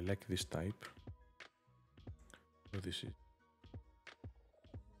 I like this type. So this is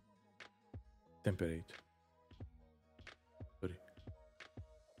temperate. Sorry.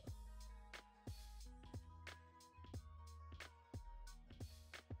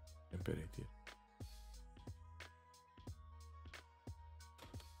 Temperate, yeah.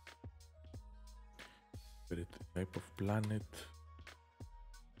 Temperate type of planet.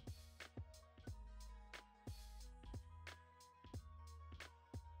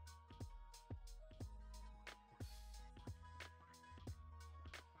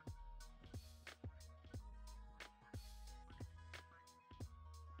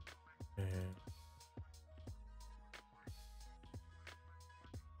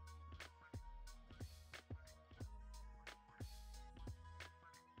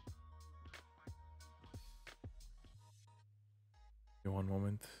 One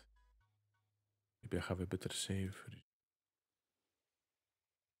moment. Maybe I have a better save.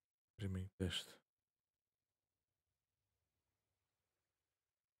 Remain test.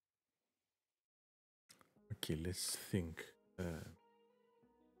 Okay, let's think.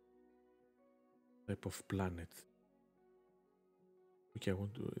 Type of planet. Okay, I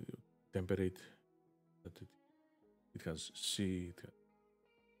want to temperate that it has sea,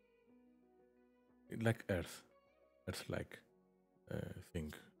 like Earth-like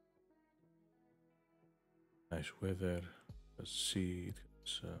thing. Nice weather, sea, it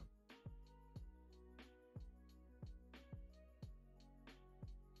has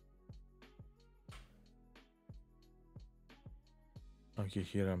okay,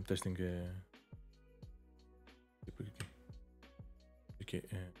 here I'm testing okay, okay.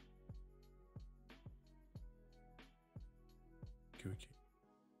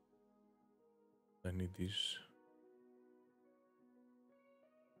 I need this.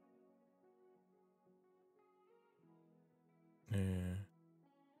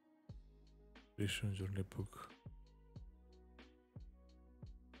 Reasons journal book.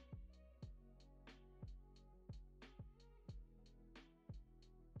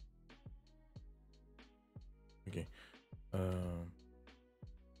 Okay.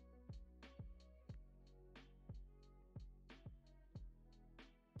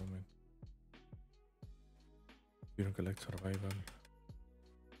 Moment. Empyrion Galactic Survival.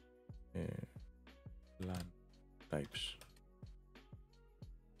 Land types.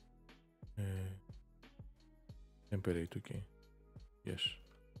 Temperate, okay. Yes.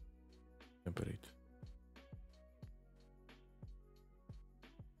 Temperate.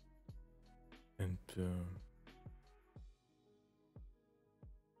 And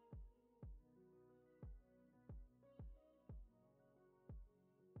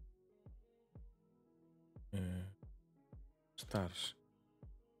stars.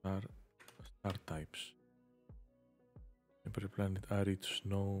 Star types. Temperate planet, arid,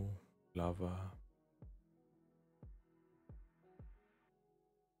 snow, lava.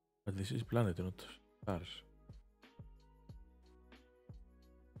 But this is planet, not stars.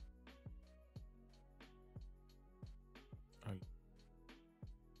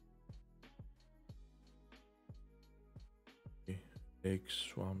 Okay. Lakes,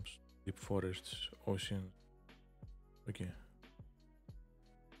 swamps, deep forests, oceans. Okay.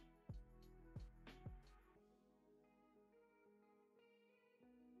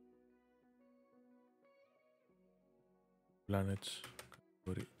 Planets,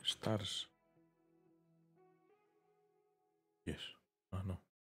 category, stars. Yes. Ah, no.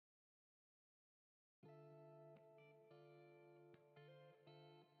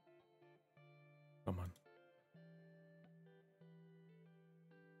 Come on.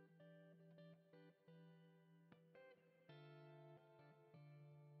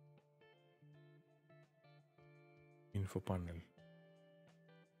 Info panel.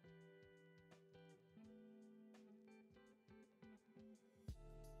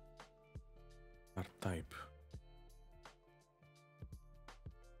 Star type.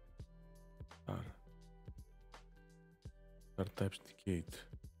 Star types indicate.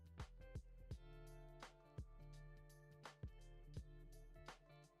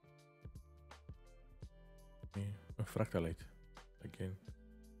 Okay. A fractalite again.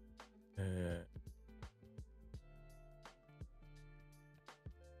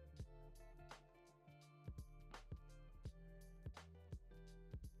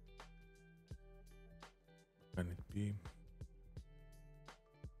 Can it be?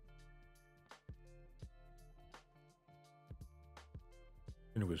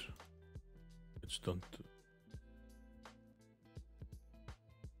 Anyways, let's don't.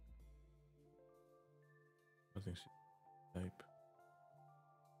 Nothing type.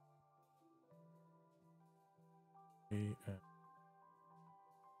 Okay,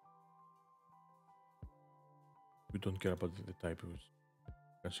 we don't care about the type. We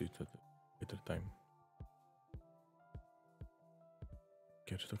can see it at a later time.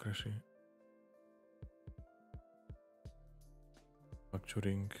 Aristocracy.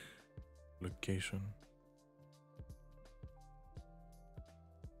 Factoring. Location.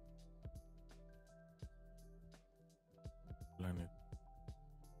 Planet.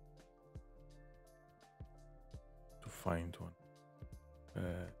 To find one.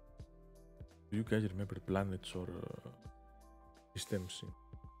 Do you guys remember planets or systems in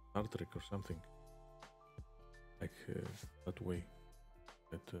Star Trek or something? Like that way.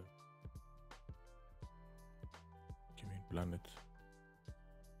 That give me planet.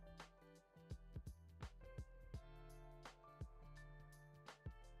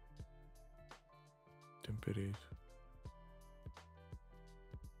 Temperature.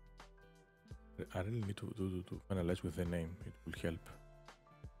 I really need to analyze with the name. It will help.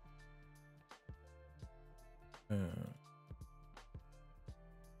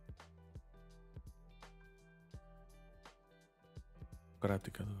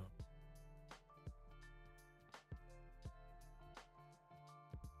 Κράtica εδώ.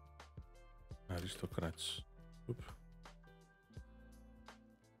 Aristocrats. Oop.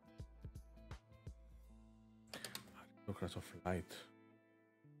 Aristocrats of light.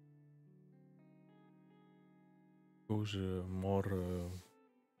 Goes more.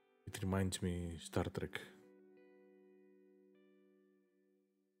 It reminds me Star Trek.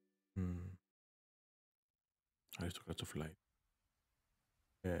 Aristocrats of light.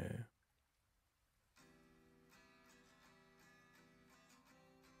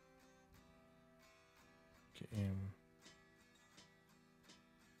 Okay.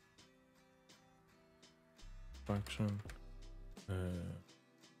 Function.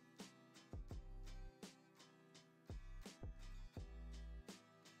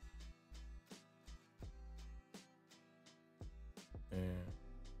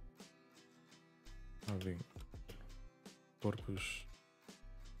 Having purpose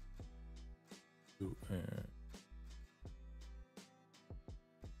to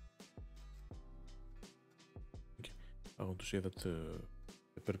okay. I want to say that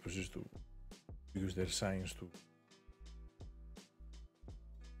the purpose is to use their science to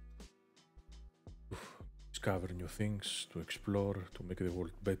discover new things, to explore, to make the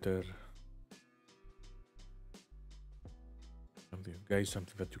world better. Something, guys,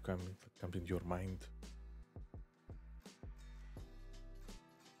 something that comes into your mind.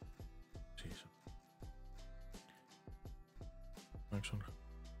 Action,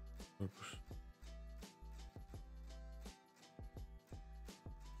 purpose.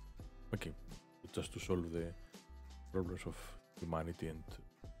 Okay, just to solve the problems of humanity and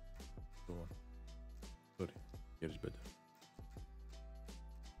so on. Sorry, here is better.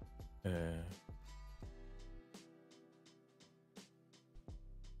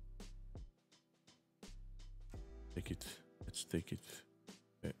 Let's take it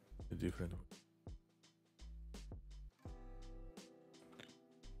a different way.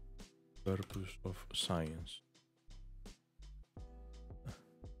 Purpose of science.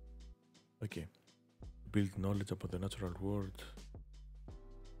 Okay. Build knowledge about the natural world.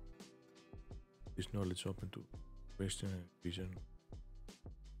 This knowledge open to question and vision.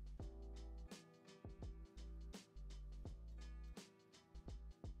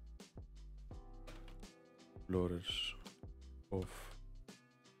 Explorers of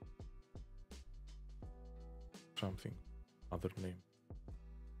something, other name.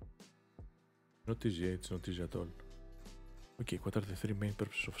 Not easy, it's not easy at all. Okay, what are the three main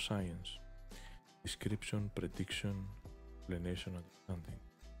purposes of science? Description, prediction, explanation, understanding.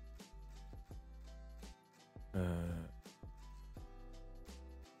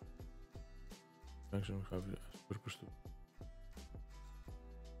 Function have a purpose to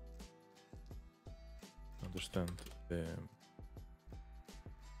understand the,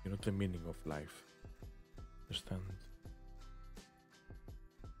 the meaning of life. Understand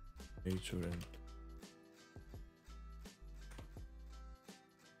nature and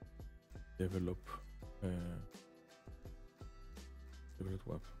develop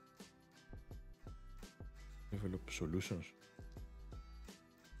what? Develop solutions.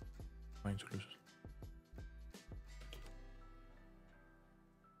 Find solutions.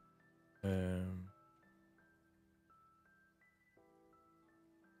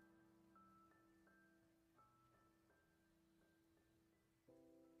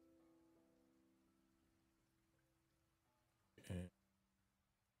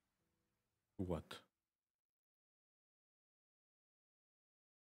 What?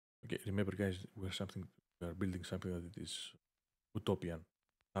 Okay, remember guys, we are building something that it is utopian,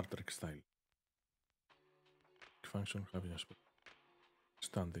 Star Trek style. Function having aspect.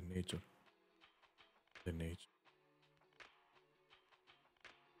 Understand the nature.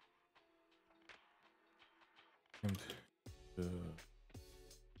 And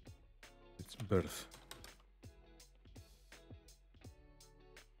its birth.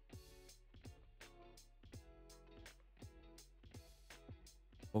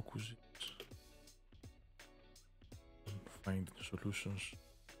 Focus on finding solutions.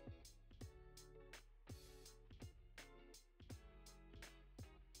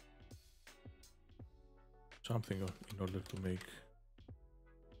 Something in order to make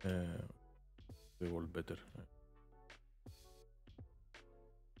the world better.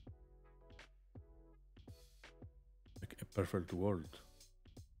 Like a perfect world.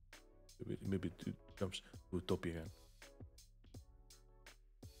 Maybe it becomes utopian.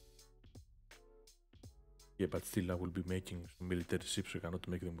 Yeah, but still I will be making military ships. I cannot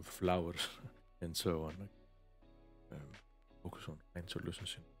make them with flowers and so on. Focus on find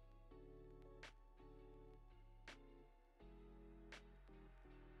solutions.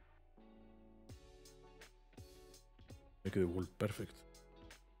 Make the world perfect.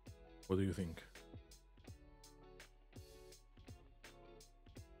 What do you think?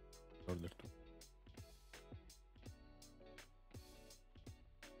 In order to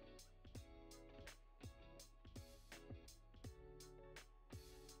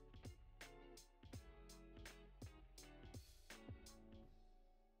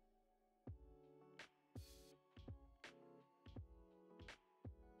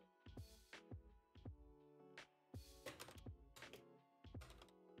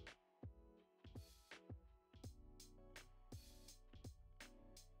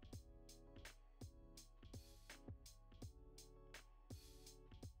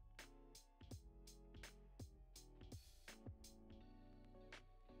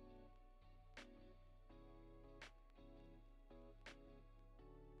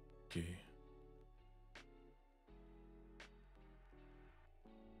okay.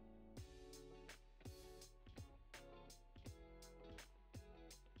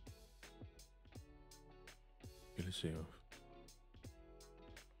 Let's see.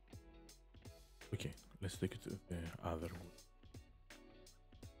 Okay, let's take it to the other one.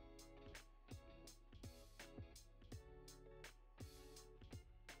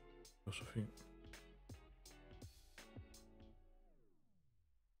 Philosophy.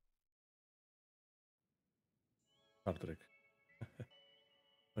 Star Trek.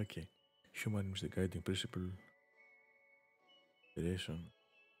 Okay. Humanism is the guiding principle. Federation.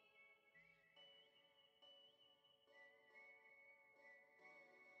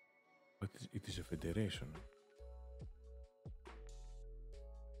 But it is a federation.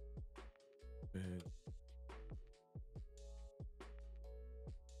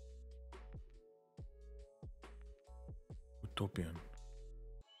 Utopian.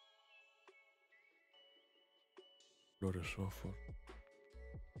 Florosopher.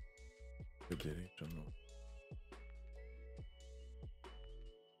 Federation. No.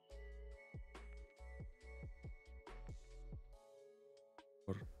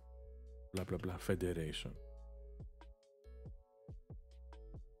 Or blah blah blah federation.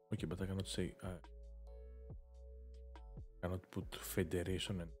 Okay, but I cannot say cannot put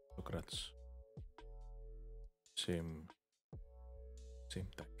federation and autocrats same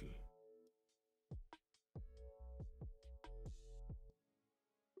title.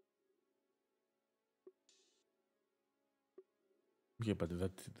 Yeah, but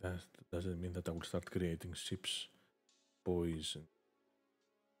that doesn't mean that I will start creating ships, boys,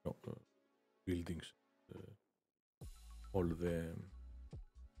 and buildings, all the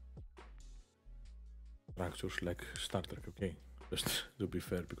structures like Star Trek. Okay, just to be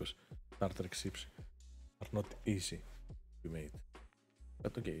fair, because Star Trek ships are not easy to be made.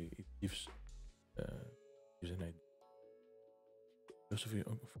 But okay, it gives an idea.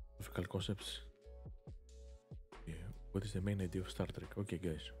 Philosophical concepts. Yeah. What is the main idea of Star Trek? Okay,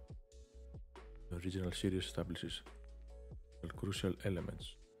 guys. The original series establishes crucial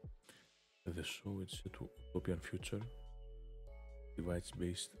elements. The show is set to utopian future, divides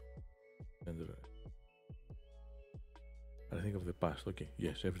based and I think of the past. Okay,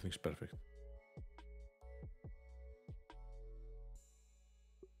 yes, everything's perfect.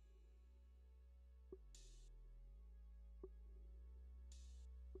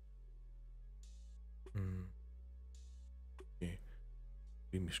 Okay,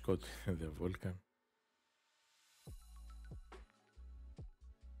 Jimmy Scott and the Vulcan.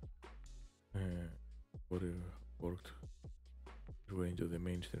 Worked through into the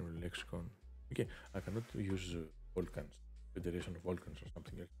mainstream lexicon. Okay, I cannot use Vulcans, Federation of Vulcans or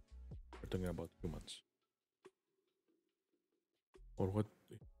something else. We're talking about humans. Or what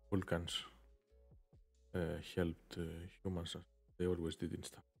Vulcans helped humans as they always did in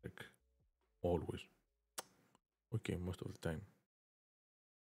Star Trek. Always. Okay, most of the time.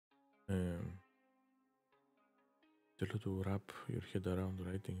 Tell to wrap your head around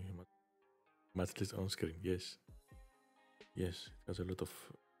writing much less on screen. Yes. Yes, it has a lot of.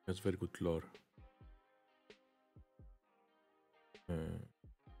 It has very good lore.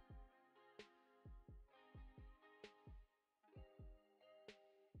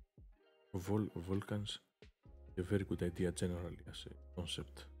 Vulcans, a very good idea generally as a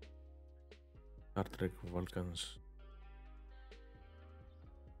concept. Star Trek Vulcans.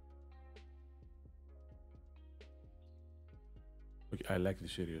 Okay, I like the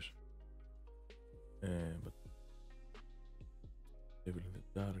series, but Devil in the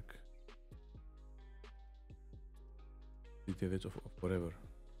Dark, the Edge of Forever.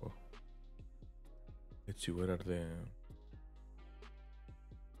 Oh. Let's see, where are the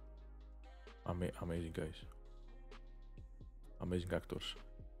amazing guys, amazing actors.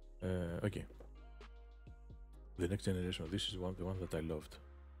 Okay, the Next Generation. This is the one that I loved.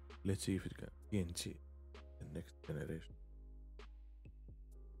 Let's see if it can. TNG, the Next Generation.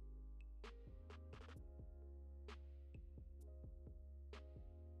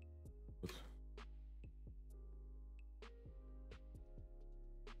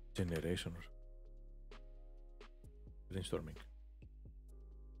 Generation or brainstorming.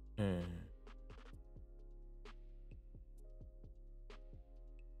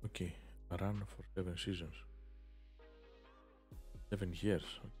 Okay, a run for 7 seasons. 7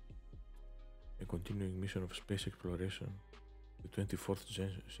 years. A continuing mission of space exploration, the 24th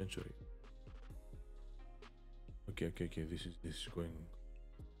century. Okay. This is going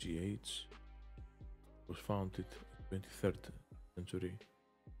GH. Was founded in 23rd century.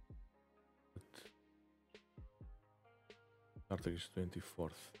 Star Trek is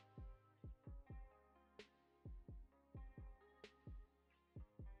 24th.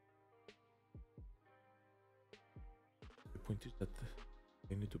 The point is that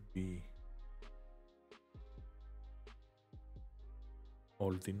they need to be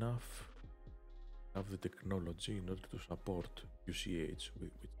old enough, have the technology in order to support UCH,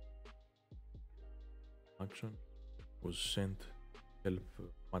 which function was sent to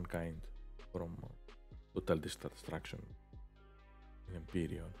help mankind from total destruction in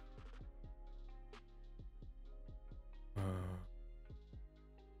Empyrion.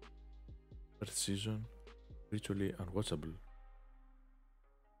 First season, virtually unwatchable.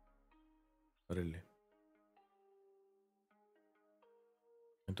 Really.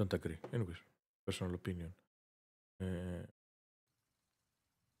 I don't agree. Anyways, personal opinion.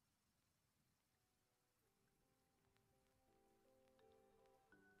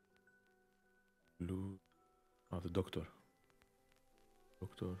 Blue. Oh, the Doctor.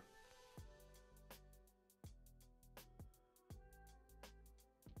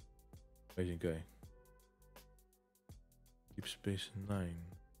 Amazing guy. Deep Space Nine.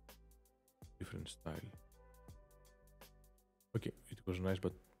 Different style. Okay, it was nice,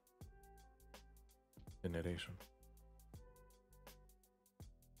 but generation.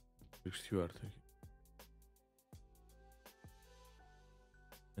 Rick Stewart.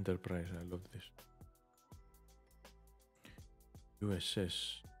 Enterprise, I love this.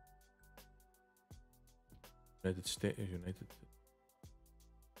 USS. United States.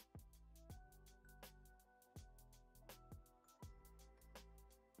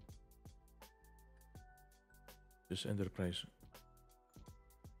 this Enterprise.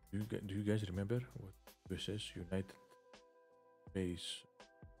 Do you guys remember what it says? United Space.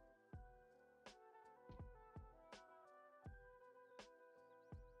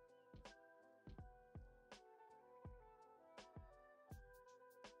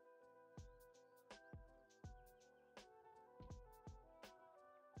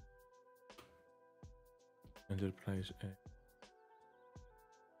 Enterprise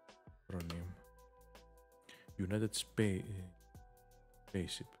acronym. United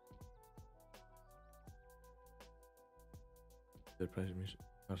Spaceship. Enterprise means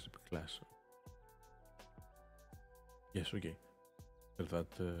Starship class. Yes, okay. Well,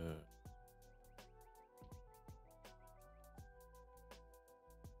 that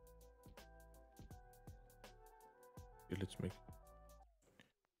okay, let's make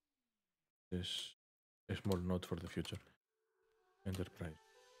this a small note for the future. Enterprise.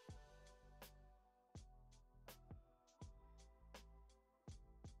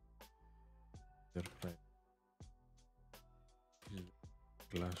 Enterprise.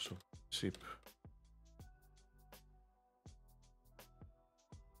 Class of ship.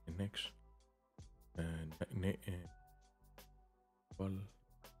 Next. Well,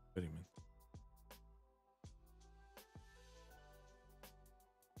 experiment.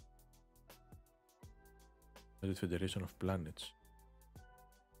 The Federation of Planets.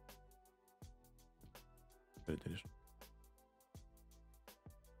 Federation.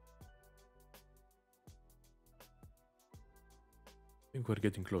 I think we're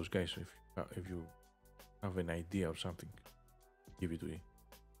getting close, guys. If you have an idea or something, give it to me.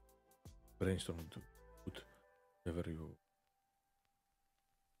 Brainstorm to put whatever you.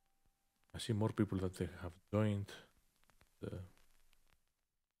 I see more people that they have joined.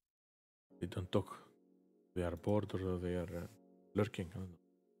 They don't talk. They are bored or they are lurking. I don't know.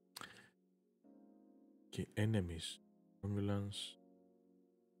 Okay, enemies. Romulans.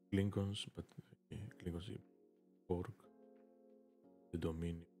 Klingons, but okay, Klingons, Borg. The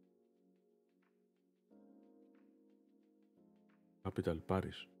Dominion. Capital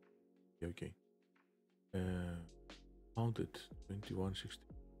Paris. Okay. Founded 2160.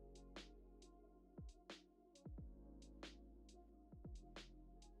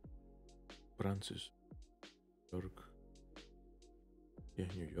 Branches. New York. Yeah,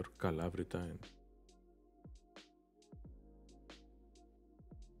 New York, Calabrita, and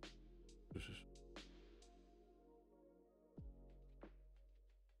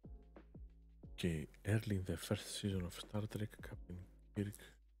okay, early in the first season of Star Trek, Captain Kirk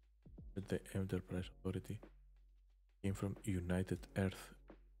at the Enterprise Authority came from United Earth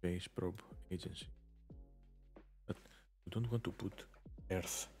Space Probe Agency. But we don't want to put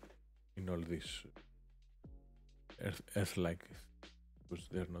Earth in all this Earth like this, because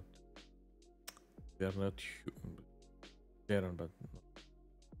they are not human, but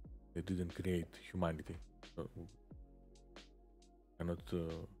they didn't create humanity, so we cannot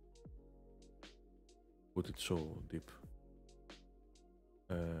put it so deep.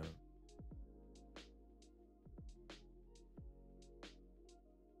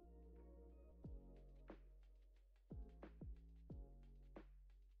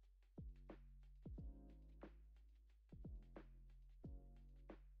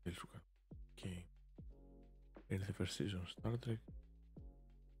 Okay. In the first season of Star Trek,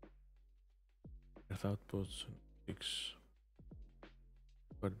 Earth Outposts 6,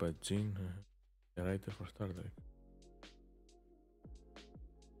 but by Gene, the writer for Star Trek.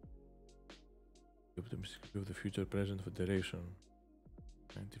 The optimistic view of the future present Federation.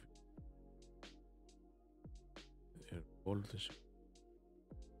 Scientific. Voltage.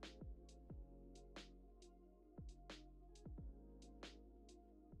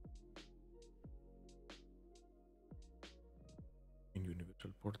 In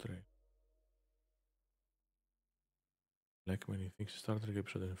Universal Portrait. Like many things, Star Trek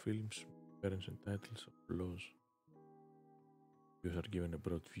episodes and films, parents and titles, applause. Viewers are given a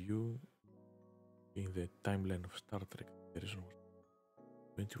broad view in the timeline of Star Trek. There is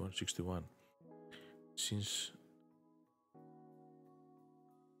 2161. Since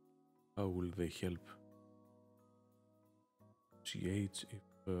how will they help CH if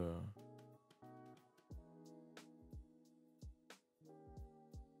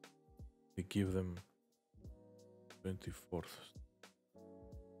they give them 24th,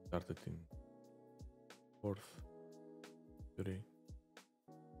 started in 4th century.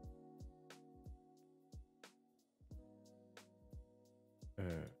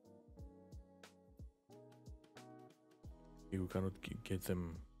 You cannot get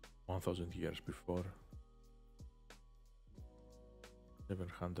them 1000 years before.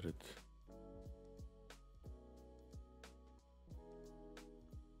 700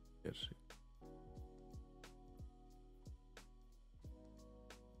 years.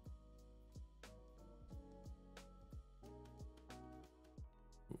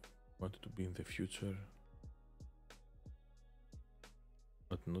 Wanted to be in the future,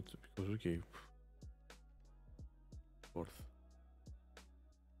 but not because okay. Fourth.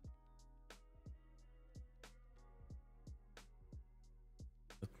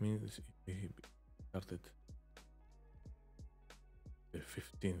 That means he started the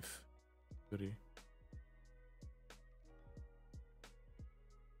 15th century.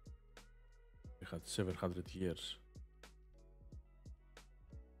 They had 700 years.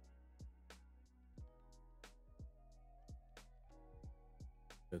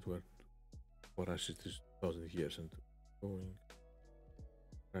 That were, for us it is 1,000 years and going.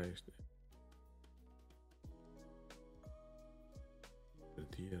 Christ.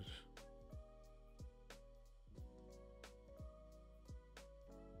 30 years.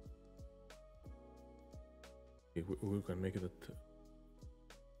 Okay, we can make it at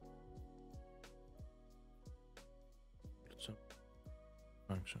some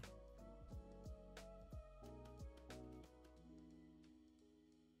function.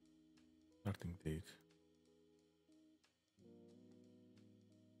 Starting date.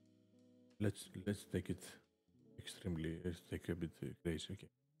 Let's take it extremely. Let's take a bit crazy. Okay.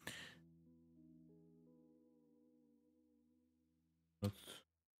 Not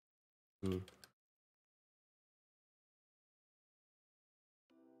sure.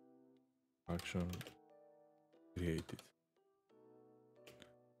 Action created.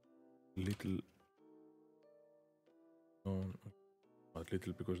 Little known, but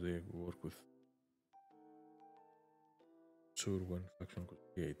little because they work with sure when function was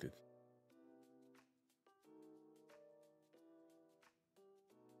created.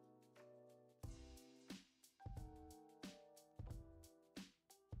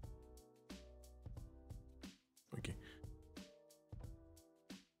 Okay.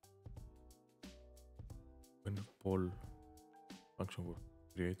 When poll function was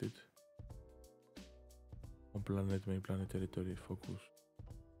created, on planet, main planet, territory, focus.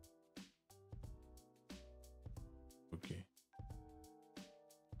 Okay.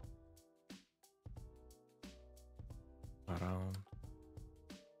 Around.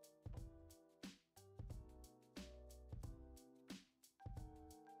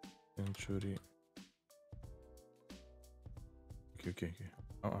 Century. Okay. Okay.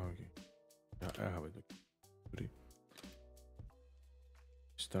 I have it. Okay.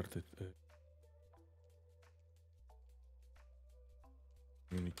 Started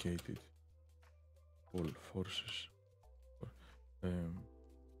communicated all forces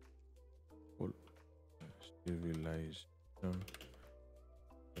all civilization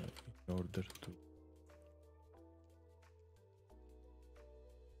in order to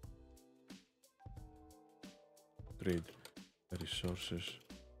trade resources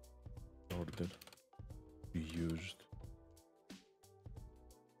in order to be used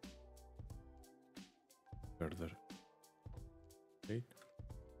further. Okay,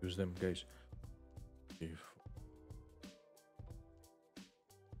 use them, guys.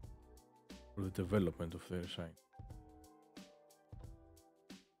 For the development of their sign.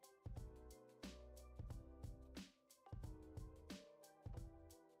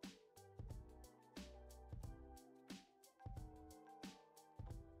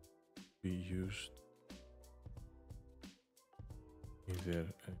 Be used in their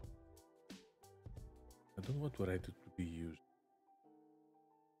I don't want to write it to be used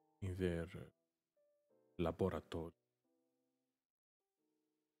in their laboratory,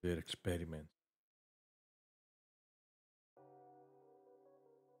 their experiments.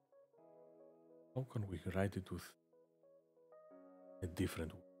 How can we write it with a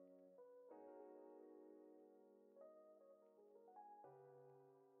different way?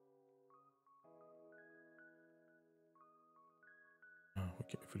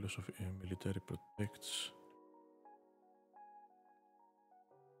 Okay, philosophy military protects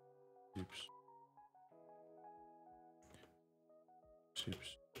ships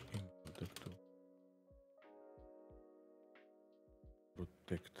in order to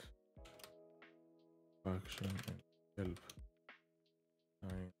protect faction and help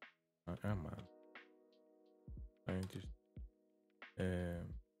scientists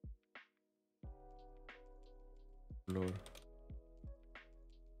explore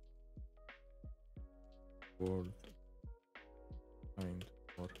world, find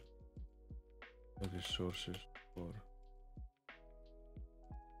more resources for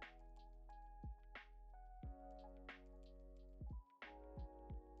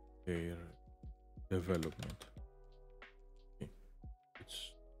their development. Okay. It's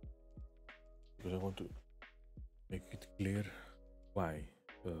because I want to make it clear why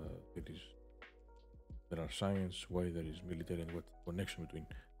there are science, why there is military, and what connection between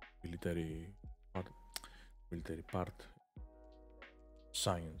military part,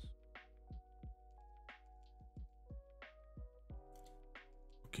 science.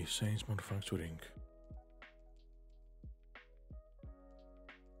 Okay, science manufacturing.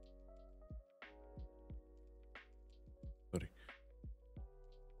 Sorry.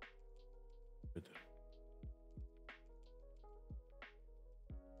 Better.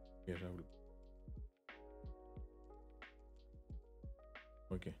 Yes, I will.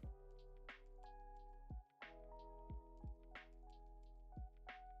 Okay.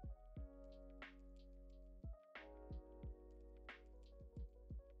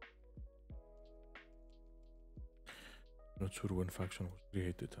 Not sure when faction was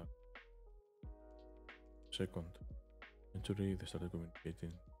created. Second century, they started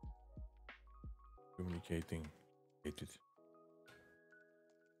communicating, created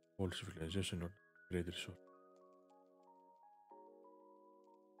whole civilization or great resource.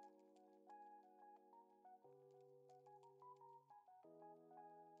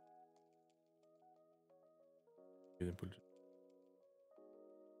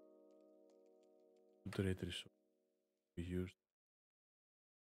 Great resource we used.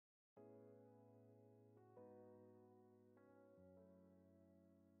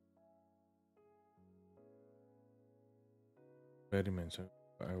 Experiments.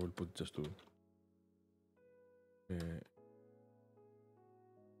 I will put just to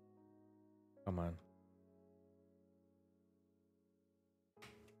command.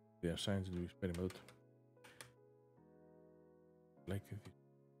 They are science to experiment like this.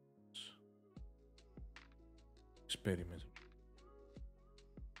 Experiments.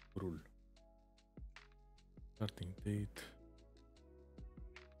 Rule. Starting date.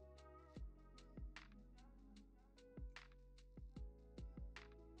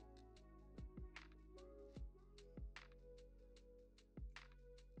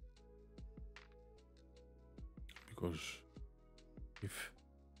 Because if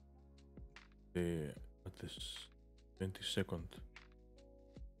at the 22nd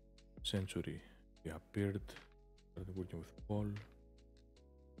century they appeared, started working with Paul,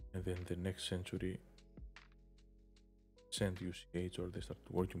 and then the next century sent UCH, or they started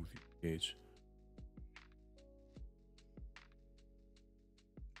working with UCH.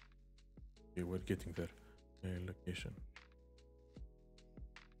 Okay, we're getting there. Location.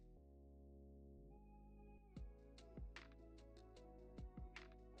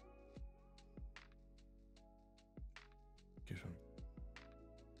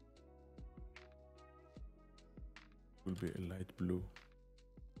 Will be a light blue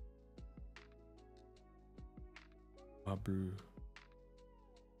bubble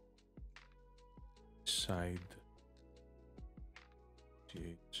side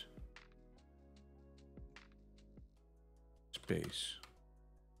GH space.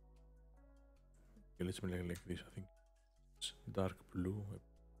 Okay, let's make it like this. I think it's dark blue,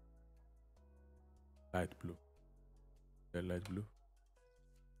 light blue. Yeah, light blue.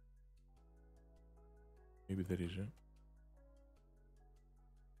 Maybe there is a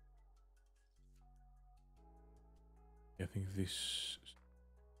I think this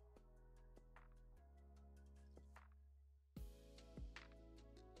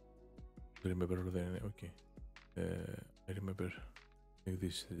remember the okay. I remember like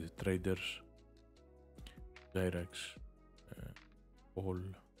this the traders, Gyrax, all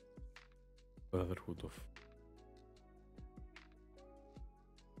Brotherhood of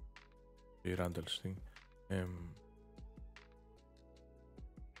the Randall's thing.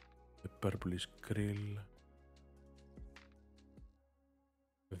 The purple is Krill.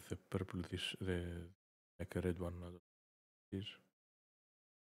 The purple is the like a red one is.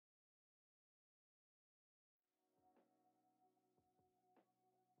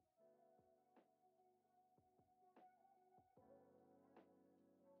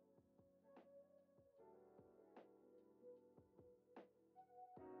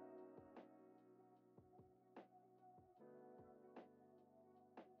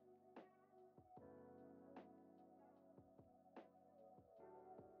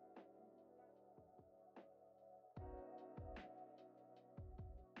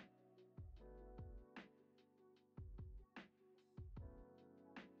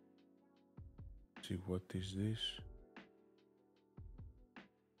 See what is this?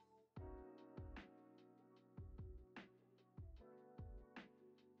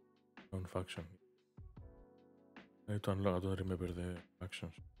 Non-faction. I need to unlock. I don't remember the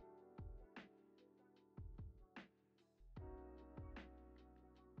actions. .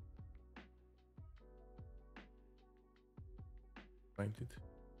 find it.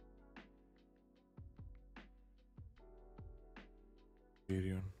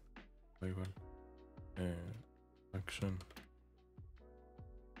 Empyrion Survival action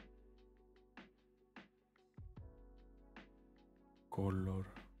color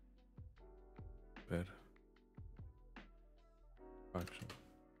per action.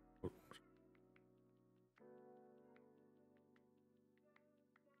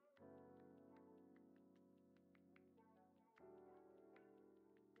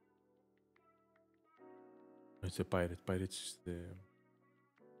 It's a pirate. Pirates is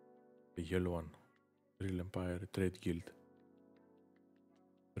the yellow one. Real Empire Trade Guild.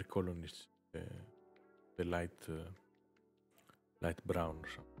 For colonists, the light brown or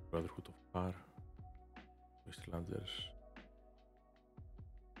something. Brotherhood of Far, Wastelanders,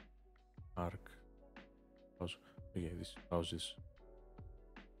 Ark, House. Okay, these houses.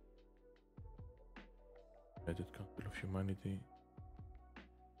 United Council of Humanity.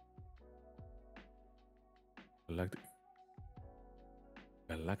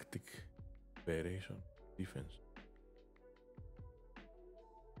 Galactic Operation Defense.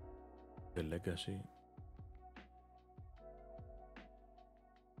 The Legacy.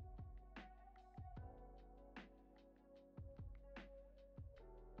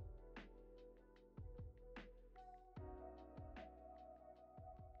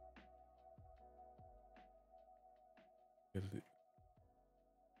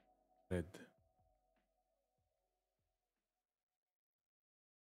 Red.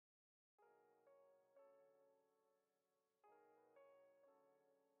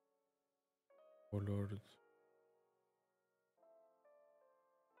 Colored.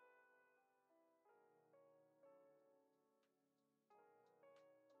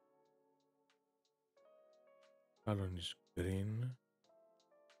 Color is green.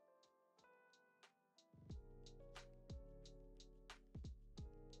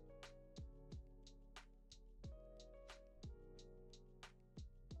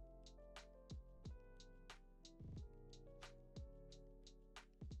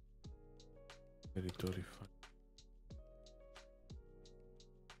 Territory.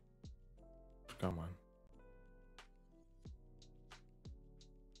 Come on.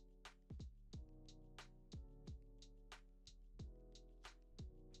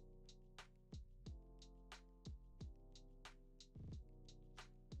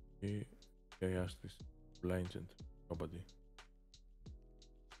 Okay, I asked this blind and nobody.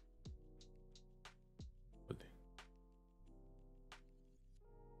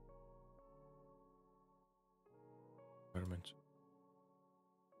 Environments.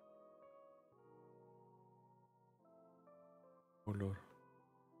 Color.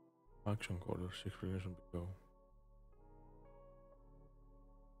 Action colors. Explanation below.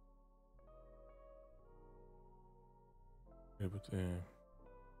 Yeah, but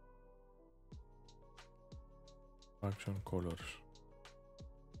action colors.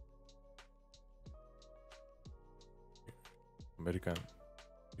 American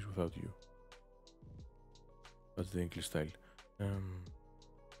is without you. That's the English style.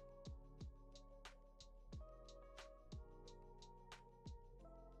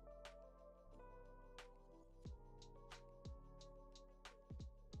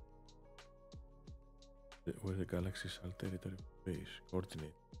 Where the galaxy's territory base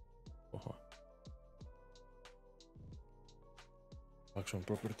coordinate. Oh. Action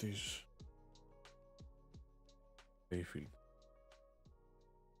properties. Playfield.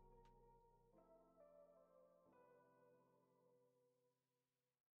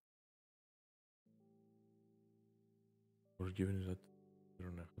 Or given that I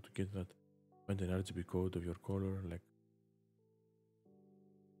don't know how to get that. Find an RGB code of your color, like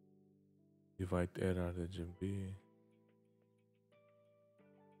divide error RGB.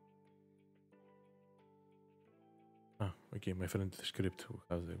 Ah, okay, my friend the script who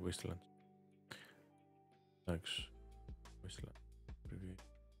has the wasteland. Tags wasteland preview.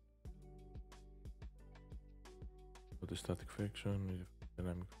 For the static faction,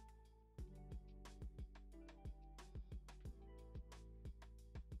 dynamic.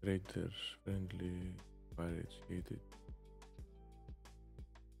 Raiders, friendly, pirates, hated.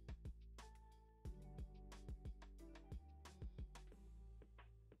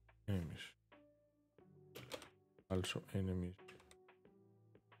 Enemies. Also enemies.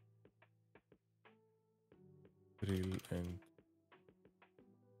 Drill and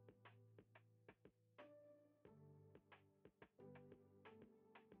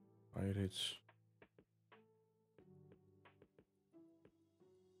pirates.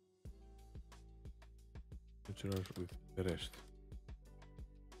 With the rest,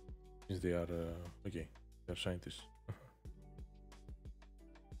 since they are okay, they are scientists.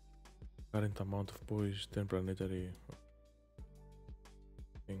 Current amount of poise, 10 planetary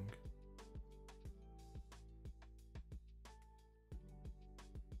thing.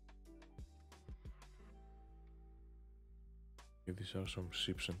 Okay, these are some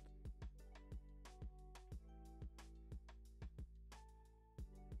ships and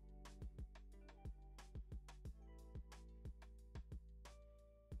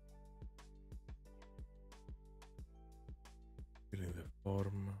filling the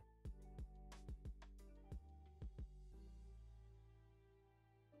form.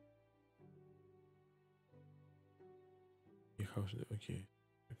 Okay.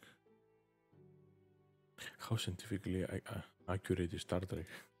 How scientifically accurate is Star Trek?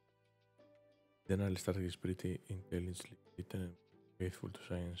 Generally, Star Trek is pretty intelligently written and faithful to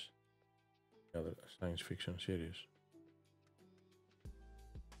science. The other science fiction series.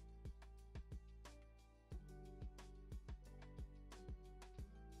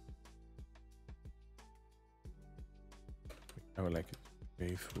 I would like it.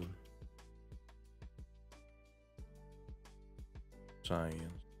 Faithful.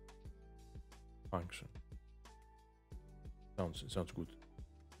 Science. Function. Sounds good.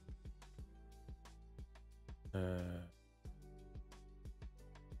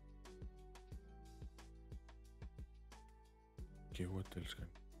 Okay, what else can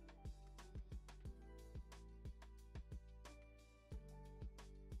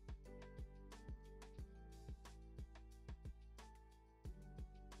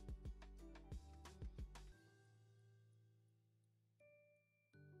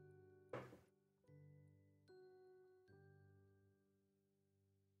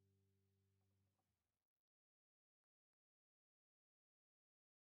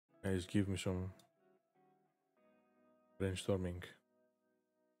guys give me some brainstorming?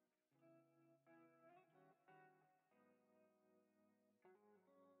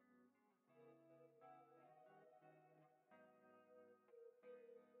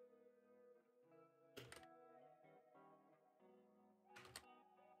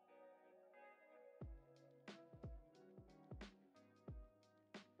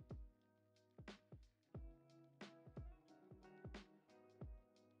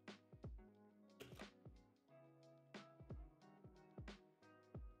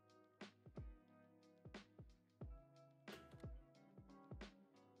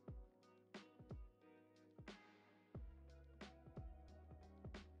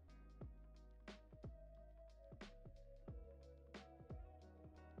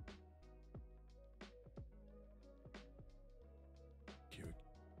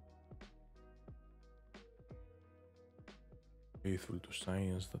 Faithful to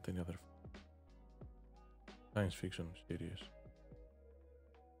science that any other science fiction series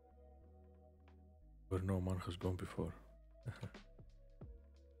where no man has gone before.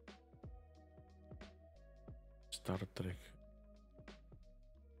 Star Trek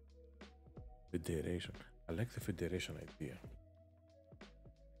Federation. I like the Federation idea.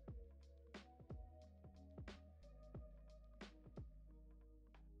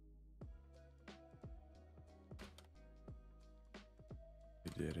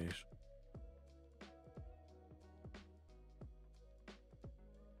 Federation.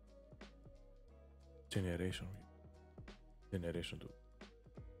 Generation. Generation 2.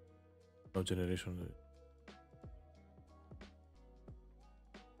 No, Generation 2.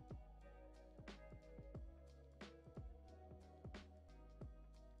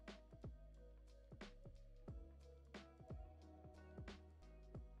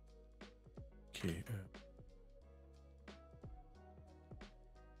 Okay.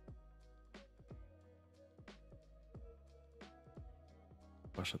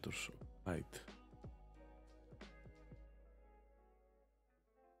 Ambassadors of Light.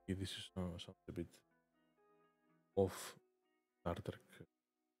 Okay, this is sounds a bit off Star Trek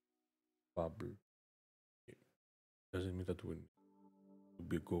bubble. Okay. Doesn't mean that we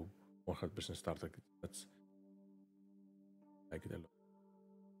be go 100% Star Trek. That's like it a lot.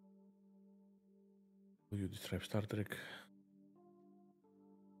 How do you describe Star Trek?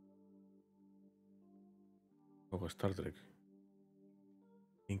 Oh, Star Trek.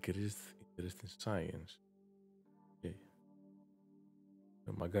 Increased interest in science. Okay.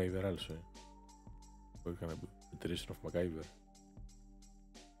 MacGyver also. What kind of iteration of MacGyver?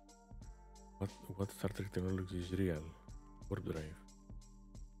 What Star Trek technology is real? Warp drive.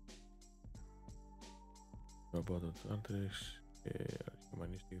 About Star Trek,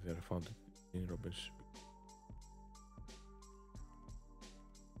 humanistic, they are founded in Robbins.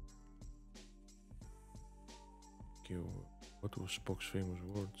 Okay, what was Spock's famous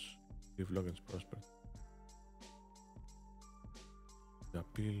words? Live long and prosper. The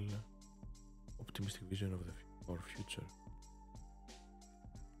appeal optimistic vision of our future.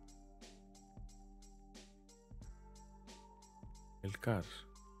 LCARS,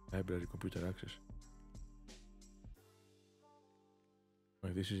 library computer access.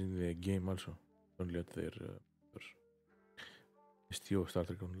 This is in the game also, only at their STO, Star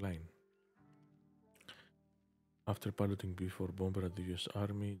Trek Online. After piloting B-4 bomber at the US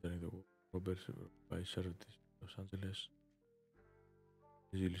Army during the war, Roberts served in Los Angeles,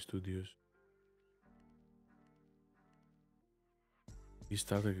 Easily Studios. Is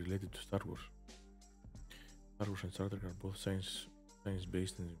Star Trek related to Star Wars? Star Wars and Star Trek are both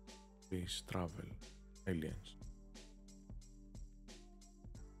science-based and space travel, aliens.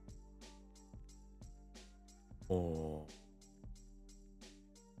 Or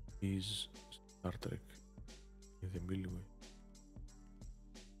is Star Trek in the Milky Way?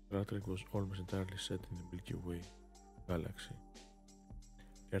 Star Trek was almost entirely set in the Milky Way galaxy.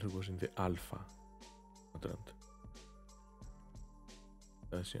 Earth was in the Alpha quadrant.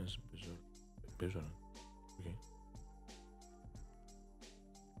 Dacians Bezoran. Okay.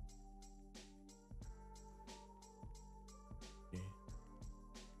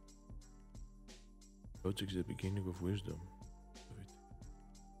 Logic is the beginning of wisdom.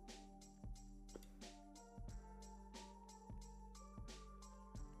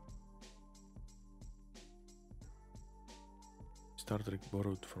 Star Trek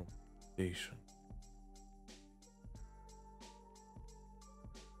borrowed from Foundation.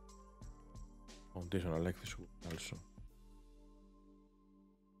 Foundation, I like this word also.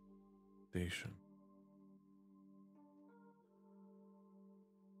 Foundation.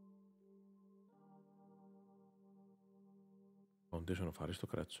 Foundation of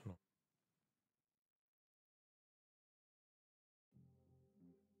aristocrats, no.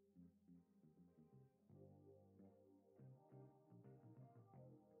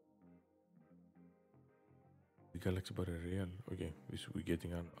 The galaxy barrier real. Okay, this we're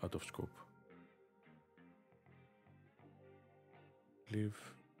getting out of scope. Live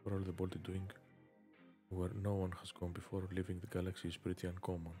for all the boldly doing where no one has gone before. Living the galaxy is pretty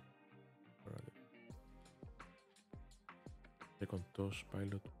uncommon. Second TOS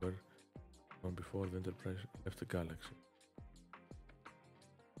pilot were gone before the Enterprise left the galaxy.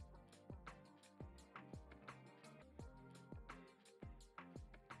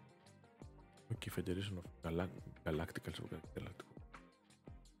 Okay, Federation of Galactical Survival.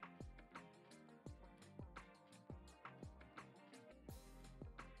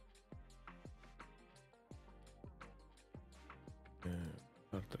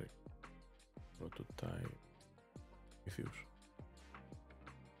 Star Trek prototype Refuse.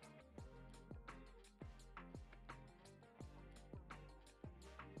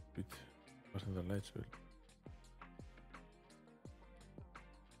 With passing the lights bill.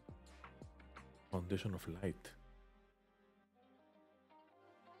 Foundation of light.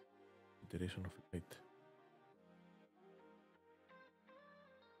 Iteration of light.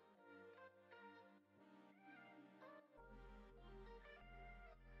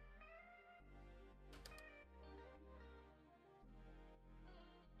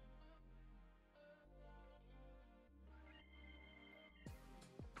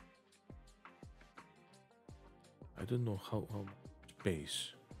 I don't know how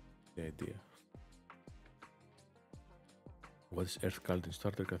space the idea. What is Earth called in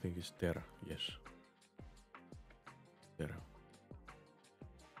Star Trek? I think it's Terra. Yes. Terra.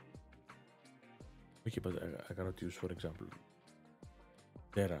 Okay, but I cannot use, for example,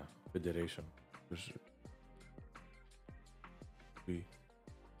 Terra Federation because we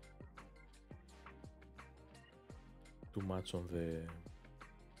too much on the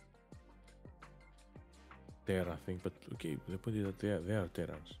Terra thing. But okay, the point is that they are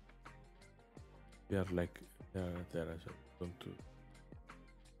Terrans. They are Terrans. Don't do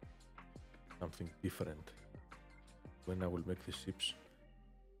something different. When I will make the ships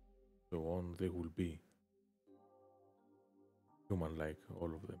so on, they will be human-like, all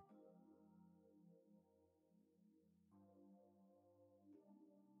of them.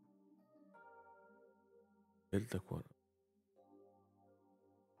 Delta Quadrant.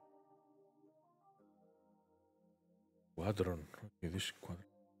 Quadron. Okay, this quadrant.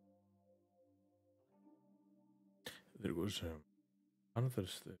 There was another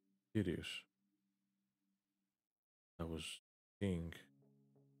series I was seeing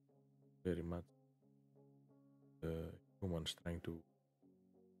very much humans trying to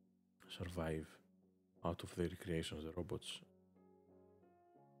survive out of their creations, the robots.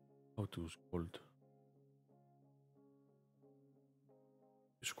 How to called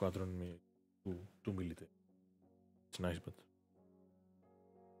Squadron me too military. It's nice, but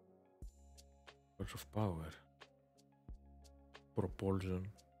Source of power. Propulsion.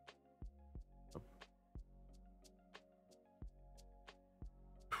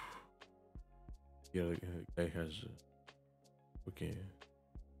 Here the guy has okay.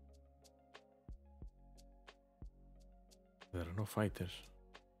 There are no fighters.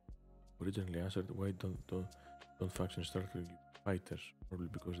 Originally answered, why don't factions start with fighters? Probably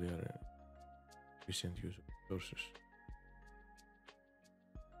because they are efficient use of resources.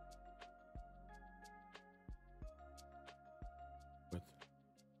 But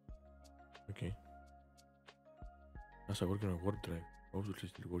okay. NASA working on warp drive. Obviously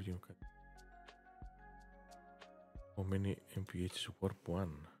still working on. How many MPHs warp 1?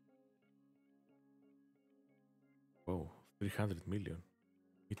 Wow, 300 million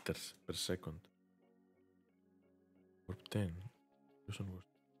meters per second. Warp 10. This one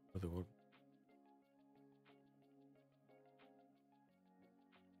was the warp.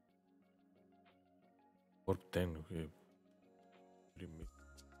 Warp 10, okay.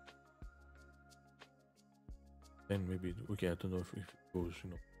 10 maybe, okay, I don't know if it goes,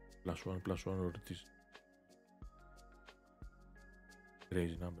 +1 or it is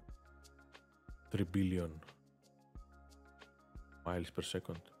crazy number. 3 billion miles per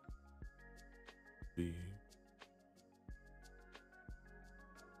second. The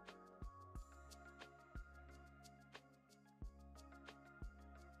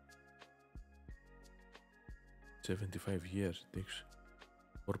 $75 years it takes.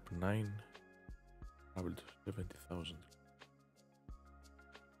 Warp 9 traveled 70,000.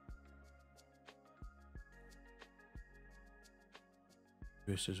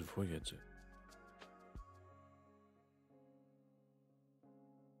 USS Voyager.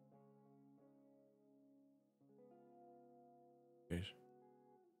 Yes.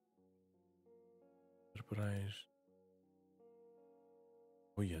 Surprise.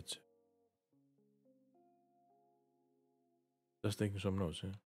 Voyager. Just taking some notes, eh?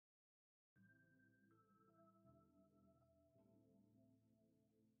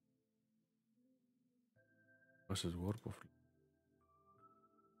 Fastest warp of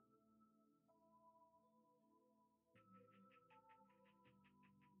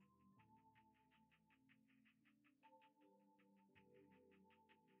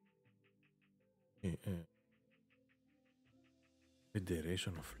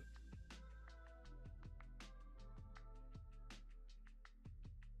Federation of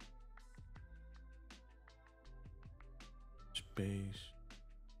Space.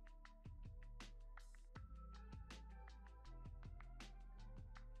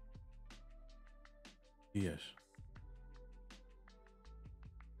 Yes.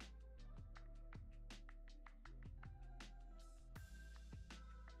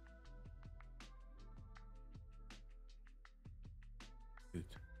 Good.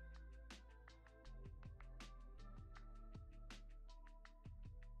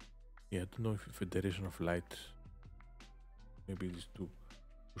 Yeah, I don't know if Federation of Light. Maybe it's to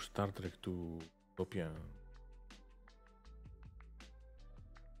Star Trek to Utopia.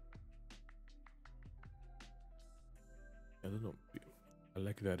 I don't know. I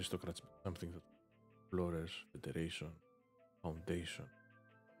like the aristocrats, but something that Explorers, Federation, Foundation.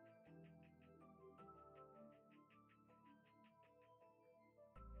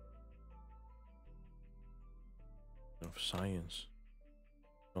 Of science.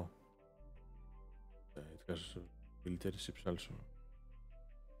 No. It has military ships also.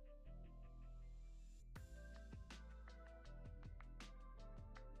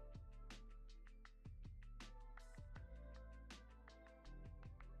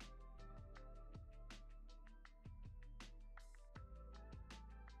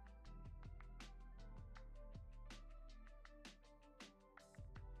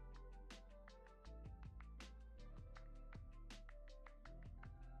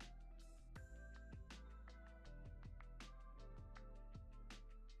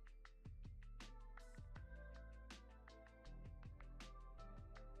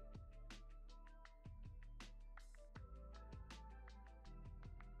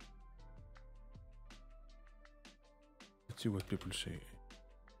 Let's see what people say.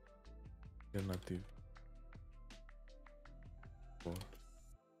 Alternative for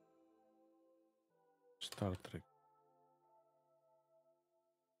Star Trek.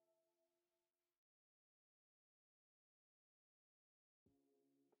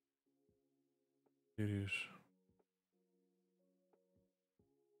 Serious.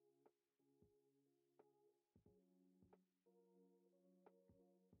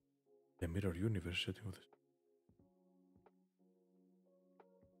 The mirror universe setting of this.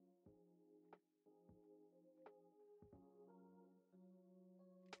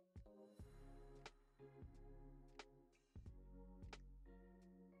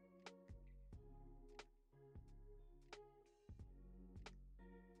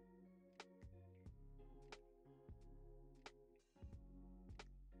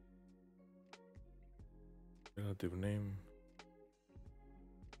 Relative name.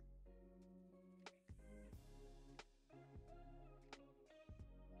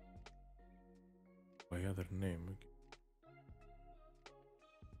 By other name. Okay.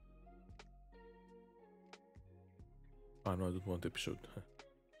 Oh no, I don't want episode.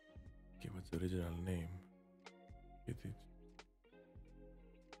 Okay, what's the original name? Get it.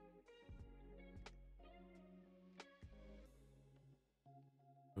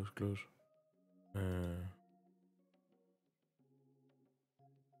 Close.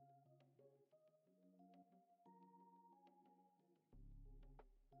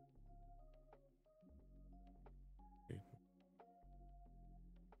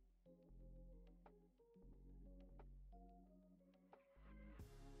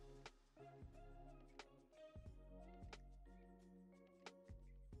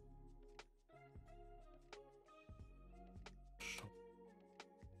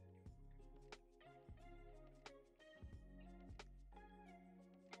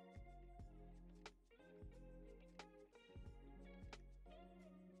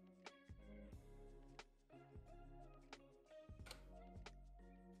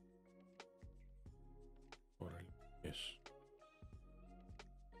 Yes.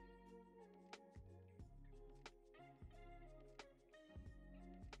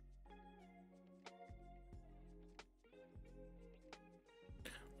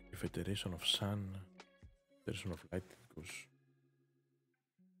 Federation of Sun, Federation of Light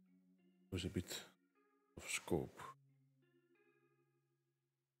goes a bit of scope.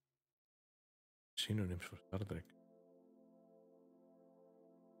 Synonyms for Star Trek.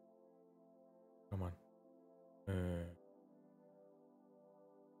 Come on.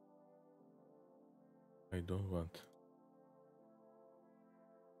 I don't want.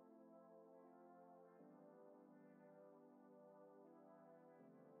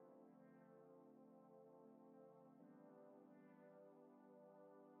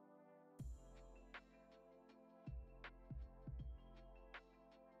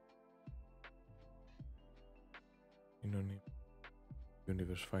 Synonym.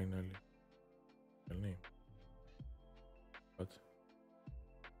 Universe finally. Name. What?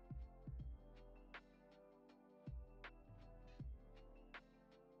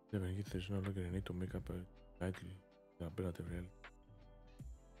 There's no longer a need to make up a title in alternative reality.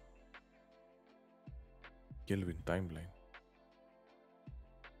 Kelvin timeline.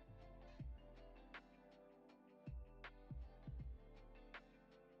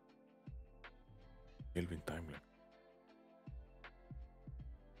 Kelvin timeline.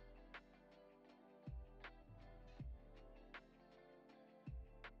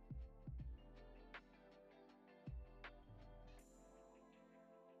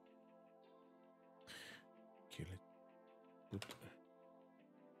 Okay, let's put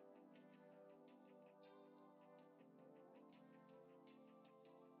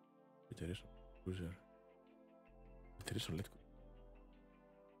iteration user. Iteration let go.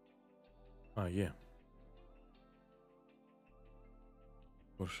 Ah, yeah.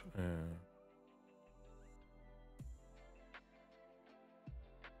 Of course.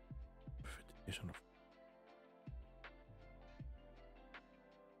 Federation of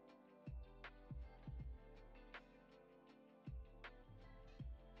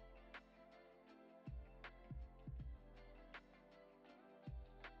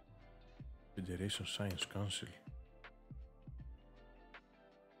Federation Science Council.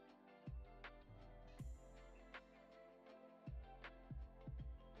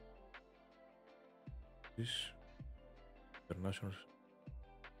 This international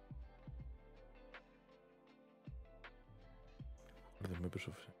are the members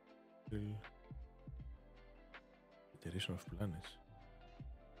of Federation of Planets.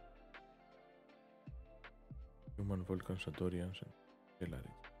 Human, Vulcan, Centaurians, and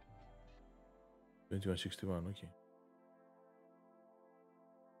Stellaris. 2161, okay.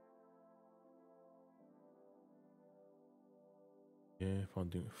 Yeah,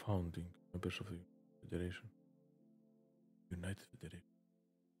 founding members of the Federation. United Federation.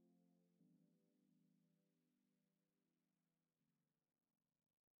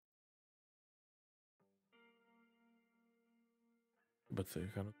 But they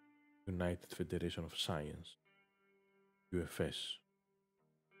cannot. United Federation of Science. UFS.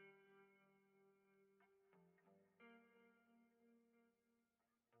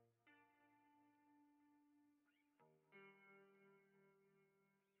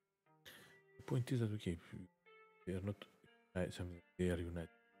 The point is that okay, they are not something, they are united.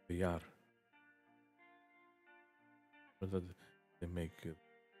 They are. Not that they make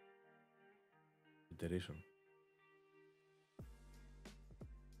federation.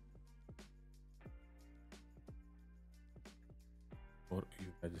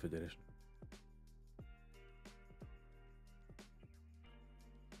 United Federation.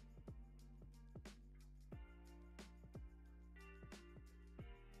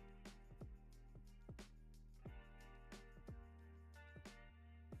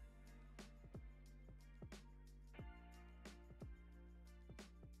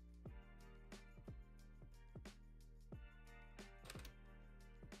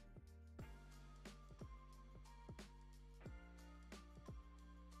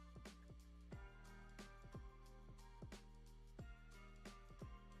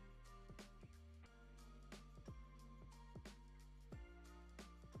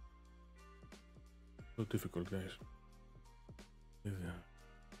 So difficult, guys. Yeah.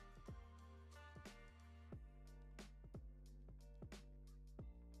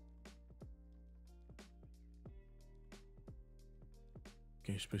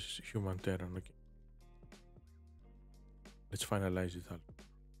 Okay, species human terran. Okay. Let's finalize it all.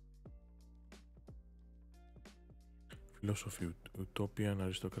 Philosophy, utopian,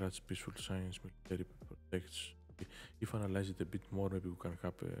 aristocrats, peaceful science, military protects. If analyze it a bit more, maybe we can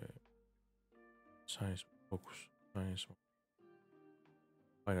have a science focus. Science.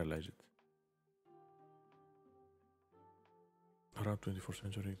 Finalize it. Around 24th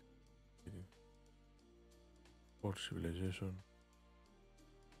century. Fourth civilization.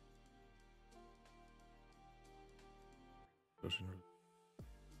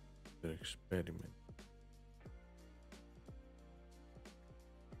 Their experiment.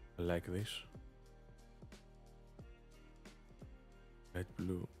 I like this. Light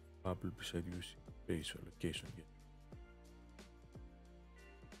blue bubble beside you space location. Yeah.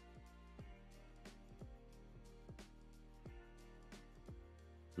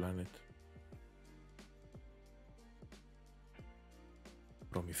 Planet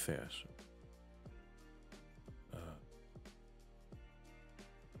Prometheus.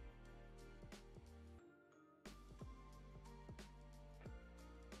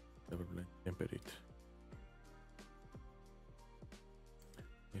 Empyrion.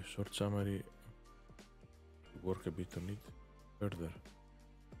 A short summary. Work a bit on it further.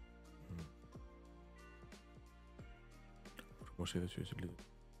 Rumors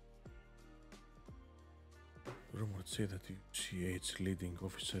say that UCH leading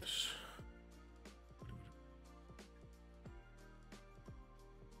officers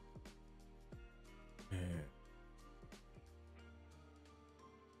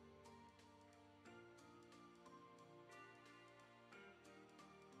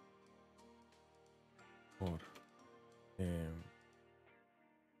or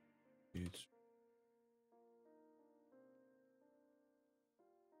it's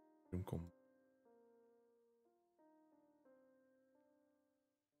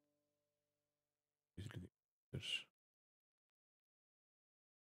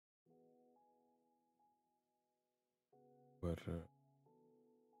were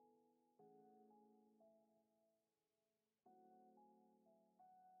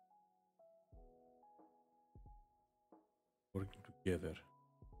working together.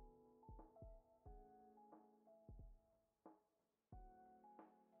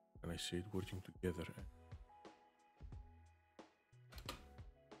 And I see it working together.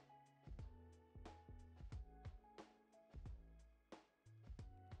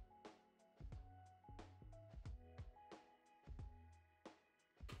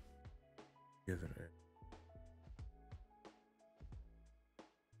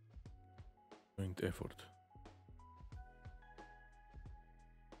 Joint effort.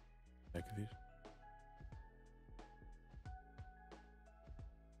 Like this.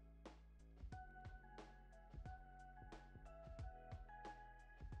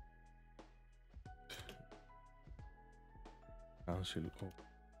 Cancel of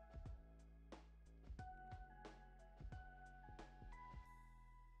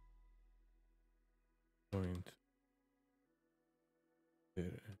joint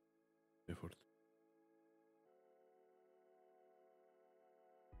effort.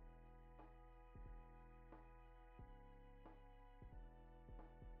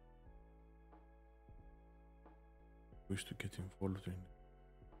 Wish to get involved in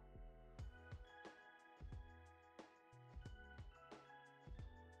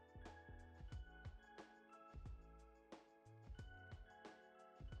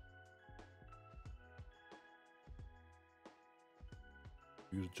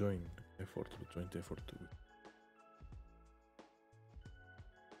use joint effort with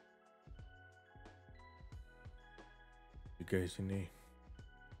you guys in a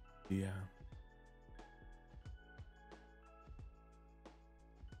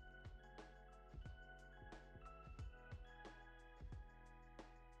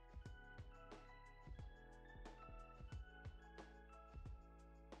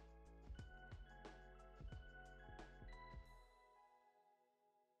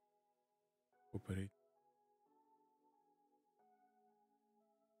Operate.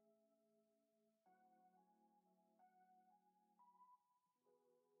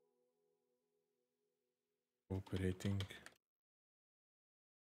 Operating.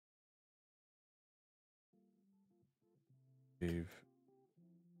 Save.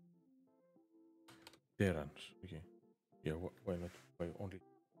 Terrans. Okay. Yeah, why not? Why only?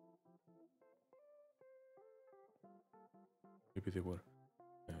 Maybe they were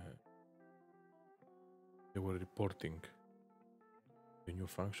reporting the new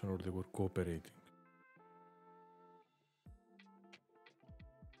function, or they were cooperating.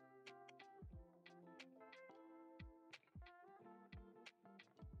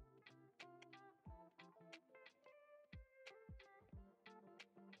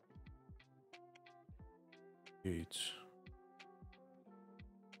 It's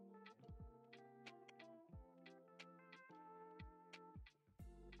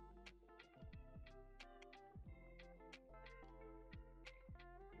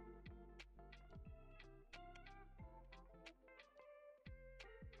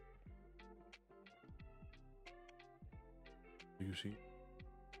you see,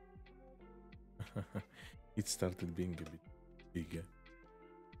 it started being a bit bigger.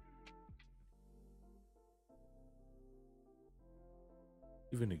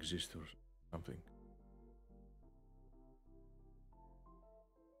 Even exist or something.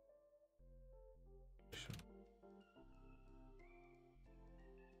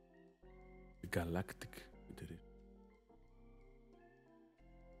 The Galactic Federation.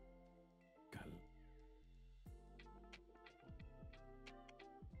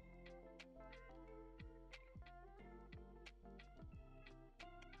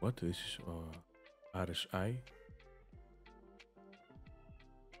 What? This is RSI.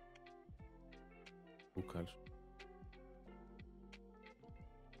 Book also.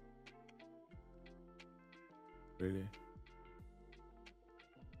 Really?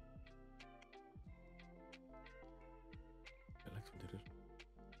 Galactic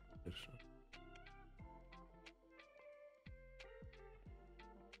Federation.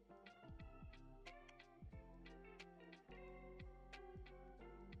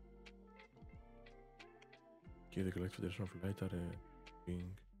 Okay, the Galactic Federation of Light are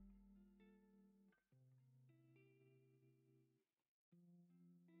being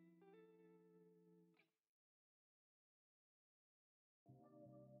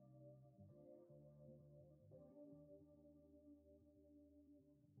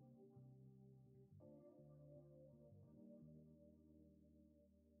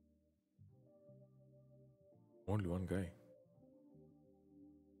only one guy.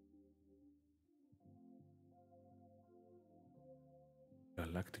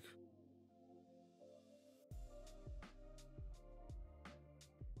 Galactic.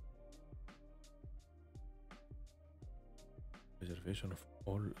 Preservation of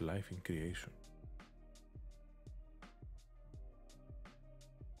all life in creation.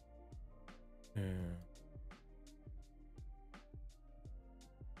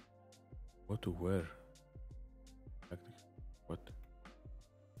 What to wear? Galactic. What?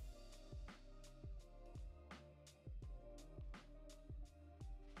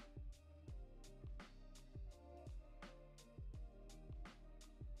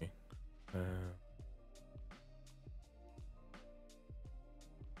 Okay.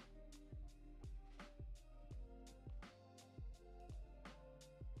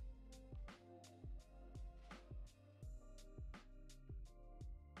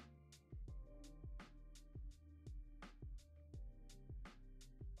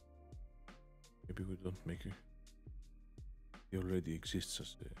 Maybe we don't make it. He already exists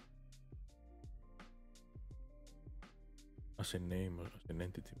as a name or as an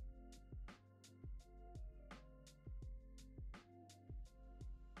entity.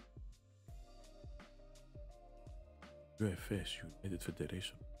 UFS, United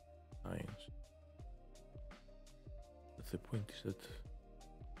Federation of Science. But the point is that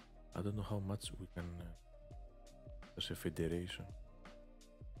I don't know how much we can, as a federation.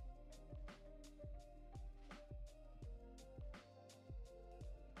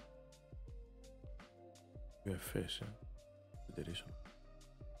 UFS, Federation.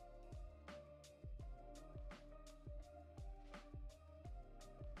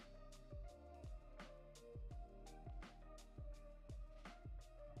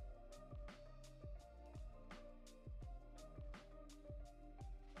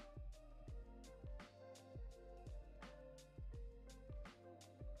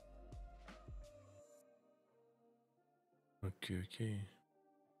 Okay.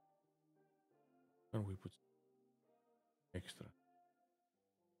 Can we put extra?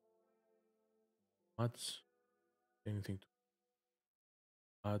 much. Anything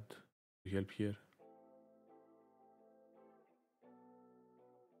to add to help here?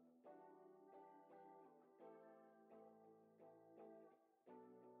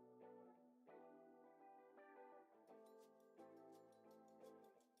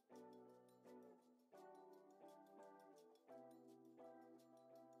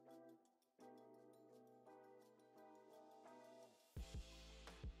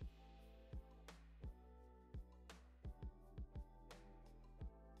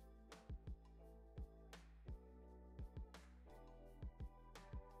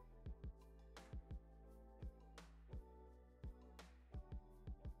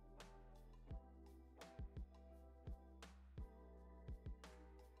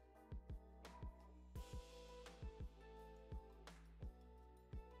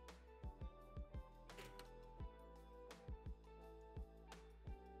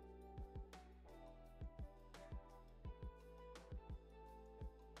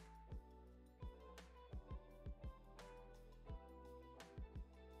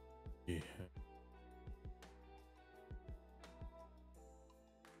 Yeah.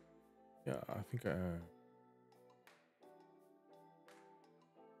 Yeah, I think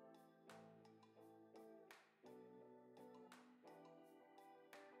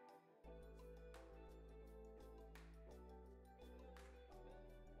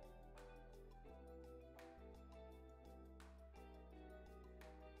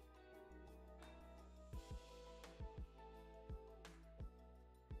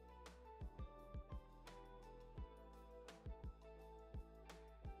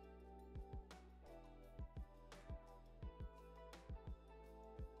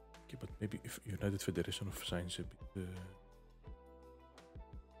okay, but maybe if United Federation of Science a bit.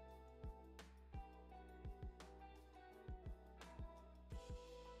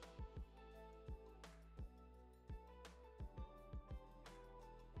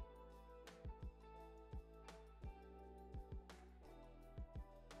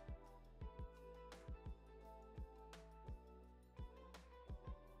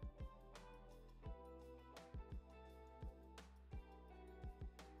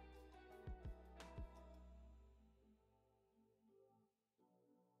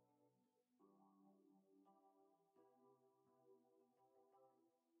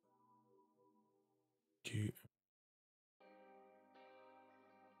 Okay.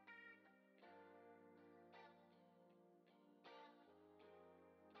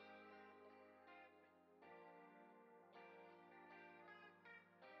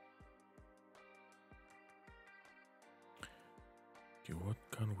 Okay, what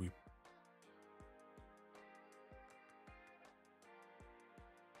can we?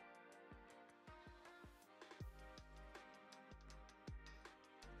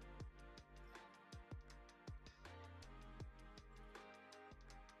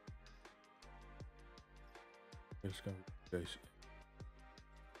 Else can we, guys?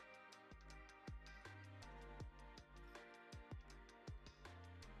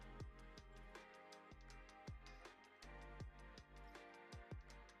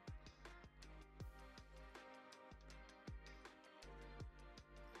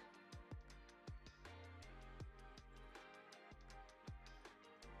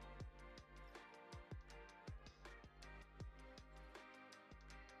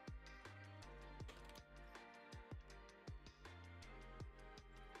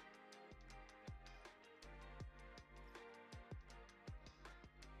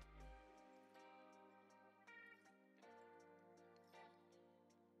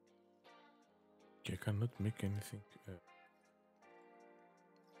 Okay, I cannot make anything.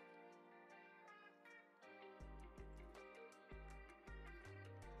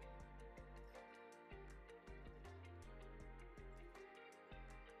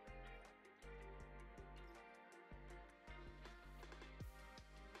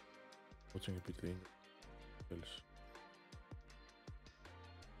 Watching a bit else.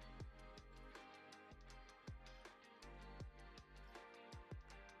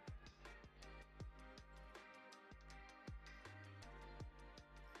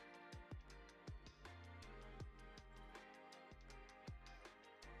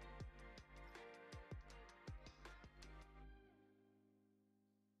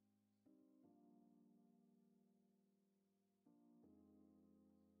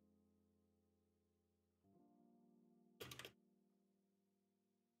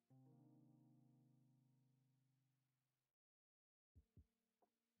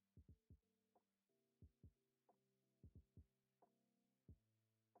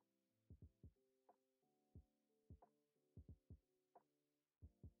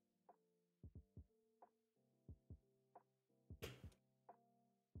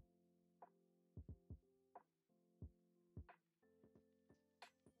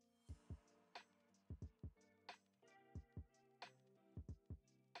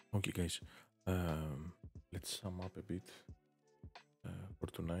 Okay, guys. Let's sum up a bit for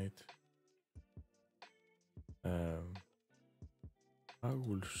tonight. I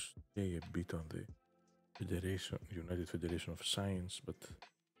will stay a bit on the United Federation of Science, but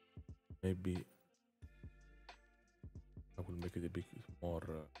maybe I will make it a bit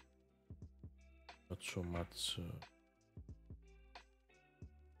more, not so much,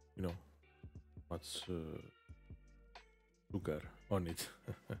 much sugar on it.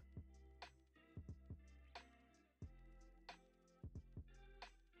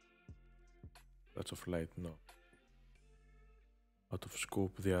 Lots of light, no. Out of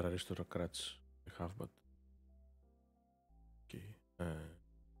scope, they are aristocrats. I have, but okay.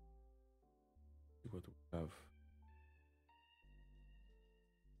 See what we have.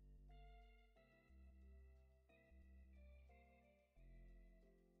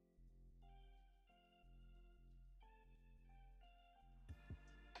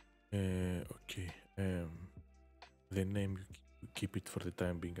 Okay. The name you keep it for the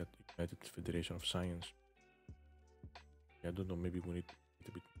time being at United Federation of Science. I don't know. Maybe we need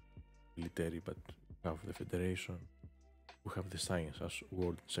a bit military, but we have the Federation. We have the science as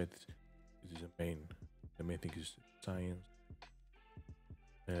word inside. It is the main thing is science.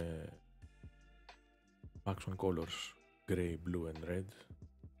 Faction colors: gray, blue, and red.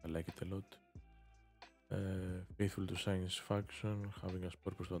 I like it a lot. Faithful to science faction, having as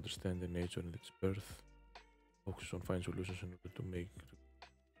purpose to understand the nature and its birth. Focus on finding solutions in order to make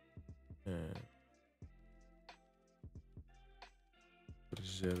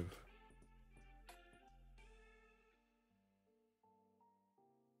preserve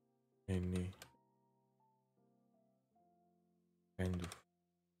any kind of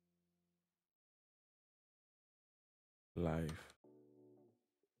life.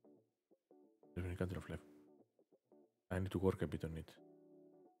 Any kind of life. I need to work a bit on it.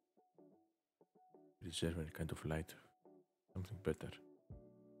 Preserve any kind of light. Something better.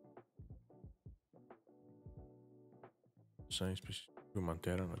 Science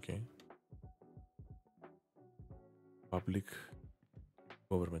humanitarian, okay. Public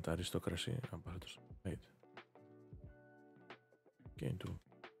government aristocracy, ambassadors, right. Okay, into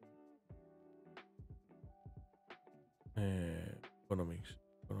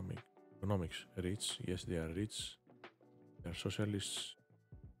economics, rich, yes they are rich, they are socialists.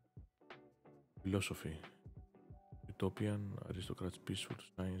 Philosophy, utopian, aristocrats, peaceful,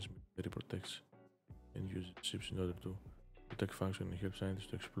 science, military protects and uses ships in order to protect function and help scientists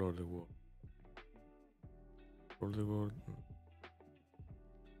to explore the world.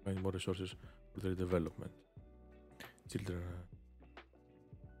 Find more resources for their development. Children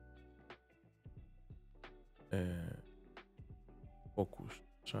focus,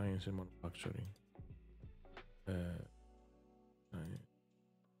 science and manufacturing.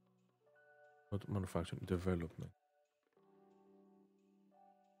 Not manufacturing, development.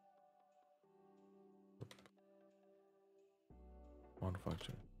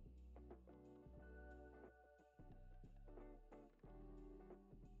 Manufacturing.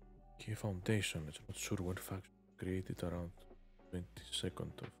 Key foundation, it's not sure when faction created around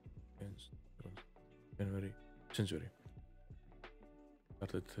 22nd of January century.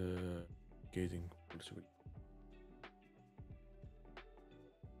 Started gating policy with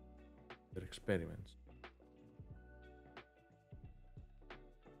their experiments.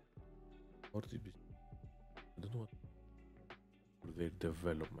 Or I don't know what for their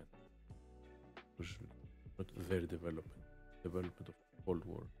development. It was not their development of the whole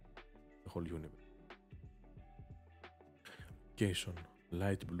world, the whole universe. Location,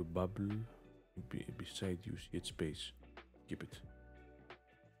 light blue bubble beside you, see its space. Keep it.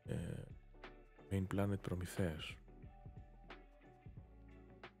 Main planet Prometheus.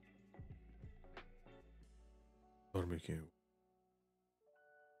 Dormicue.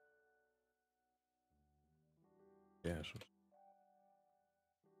 Yes.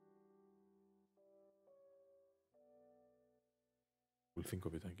 We'll think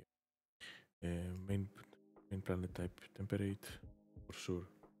of it again. Main planet type temperate, for sure.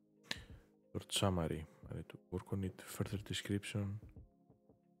 Short summary. I need to work on it. Further description.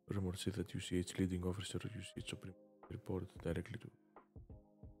 Rumors say that UCH leading officer of UCH Supreme report directly to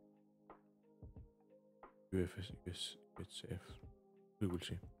USHF. We will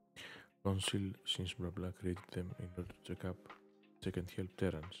see. Council, since blah blah, created them in order to check and help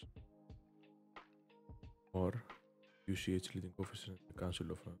Terrans. Or UCH leading officer in the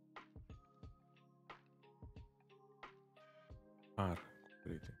Council of are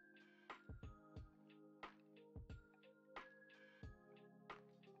creating.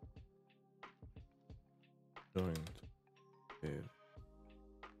 Joint.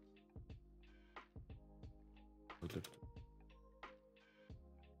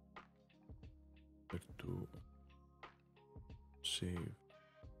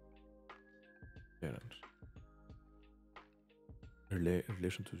 Terrans.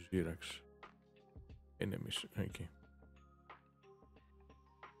 Relation to Xerax. Enemies. Okay.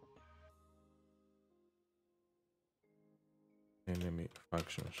 Enemy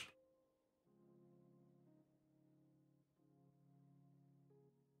factions.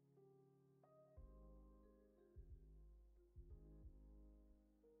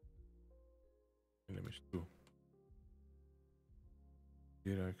 Enemies too.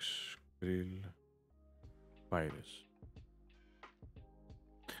 Xerax, Krill, Pirates.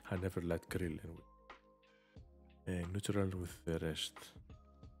 I never liked Krill anyway. Neutral with the rest.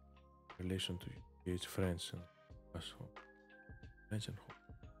 Relation to its friends and home. Friends and home.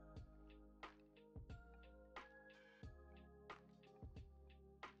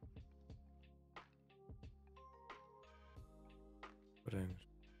 Friends.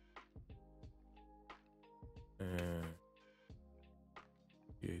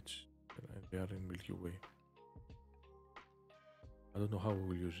 PH. And they are in Milky Way. I don't know how we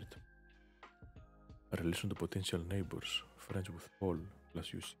will use it. A relation to potential neighbors. Friends with all.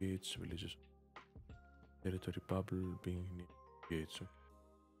 Plus UCH. Villages. Territory bubble being near PH.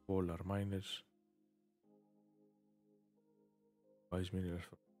 All are miners. Wise minerals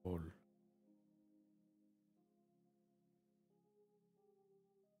for all.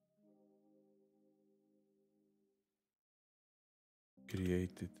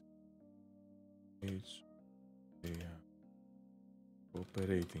 Created. It's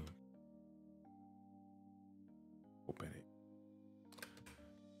cooperating. Cooperate.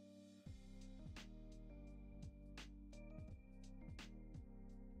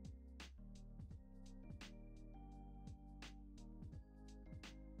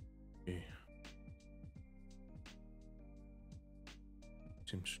 Okay.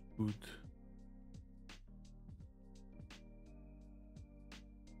 Seems good.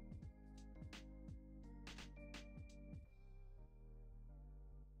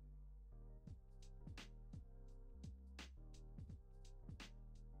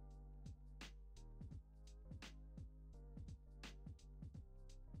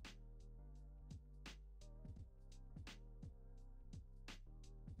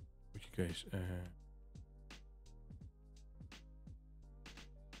 Okay, guys.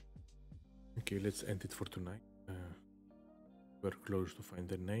 Okay, let's end it for tonight. We're close to find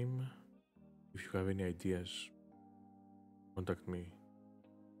the name. If you have any ideas, contact me.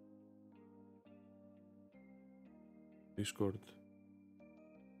 Discord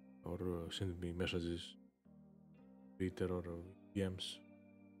or send me messages, Twitter or DMs,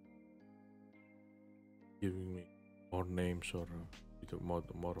 giving me more names or a bit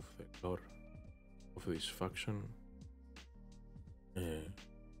more of the lore of this faction.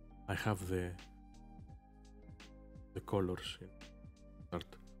 I have the colors in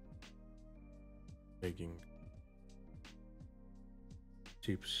start making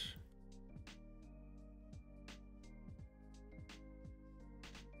chips.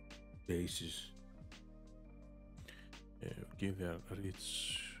 Bases. Okay, they are rich.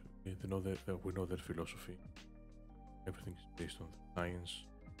 They know we know their philosophy. Everything is based on science.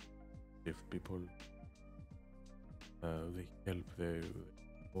 If people they help the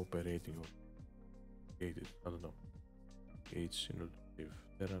cooperating or created, I don't know, aids in order to give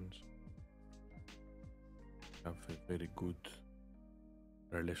Terrans. Have a very good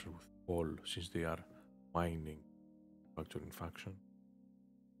relation with all since they are mining factoring faction.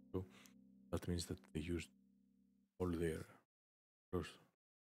 So that means that they used all of their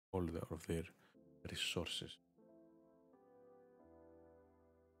resources,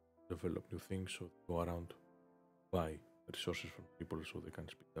 develop new things, so they go around buy resources from people so they can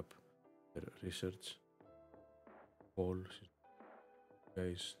speed up their research. All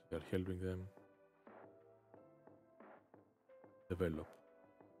guys, they are helping them develop.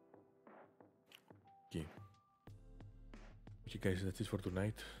 Okay. Okay guys, that's it for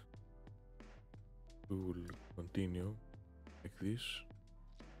tonight. We will continue like this.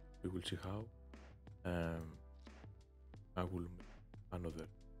 We will see how. I will make another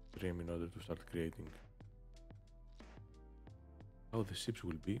stream in order to start creating how the ships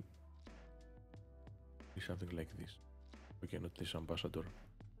will be. Something like this. Okay, not this ambassador.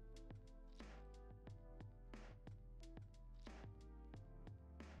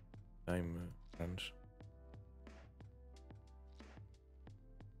 Time runs.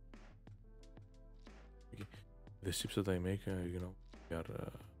 Okay. The ships that I make, you know, they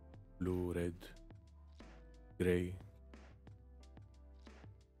are blue, red, gray.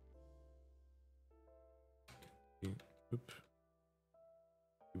 Okay. Oops.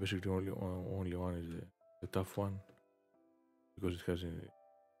 Basically, only one is the tough one because it has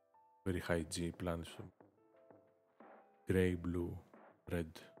very high G plans. Gray, blue, red.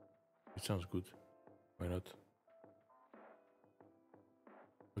 It sounds good. Why not?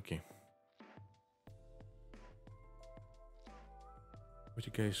 Okay.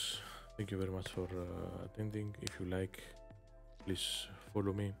 Okay guys, thank you very much for attending. If you like, please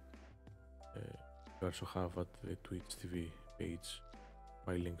follow me. You also have at the Twitch TV page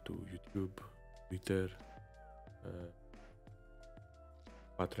my link to YouTube, Twitter,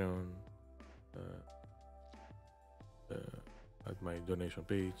 Patreon, at my donation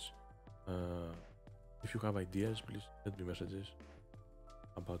page. If you have ideas, please send me messages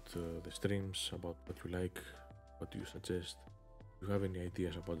about the streams, about what you like, what you suggest. If you have any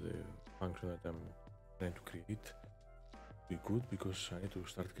ideas about the function that I'm trying to create, be good, because I need to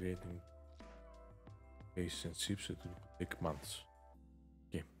start creating bases and ships. It will take months.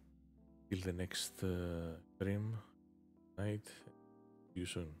 Okay, till the next stream night. See you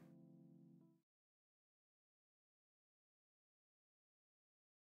soon.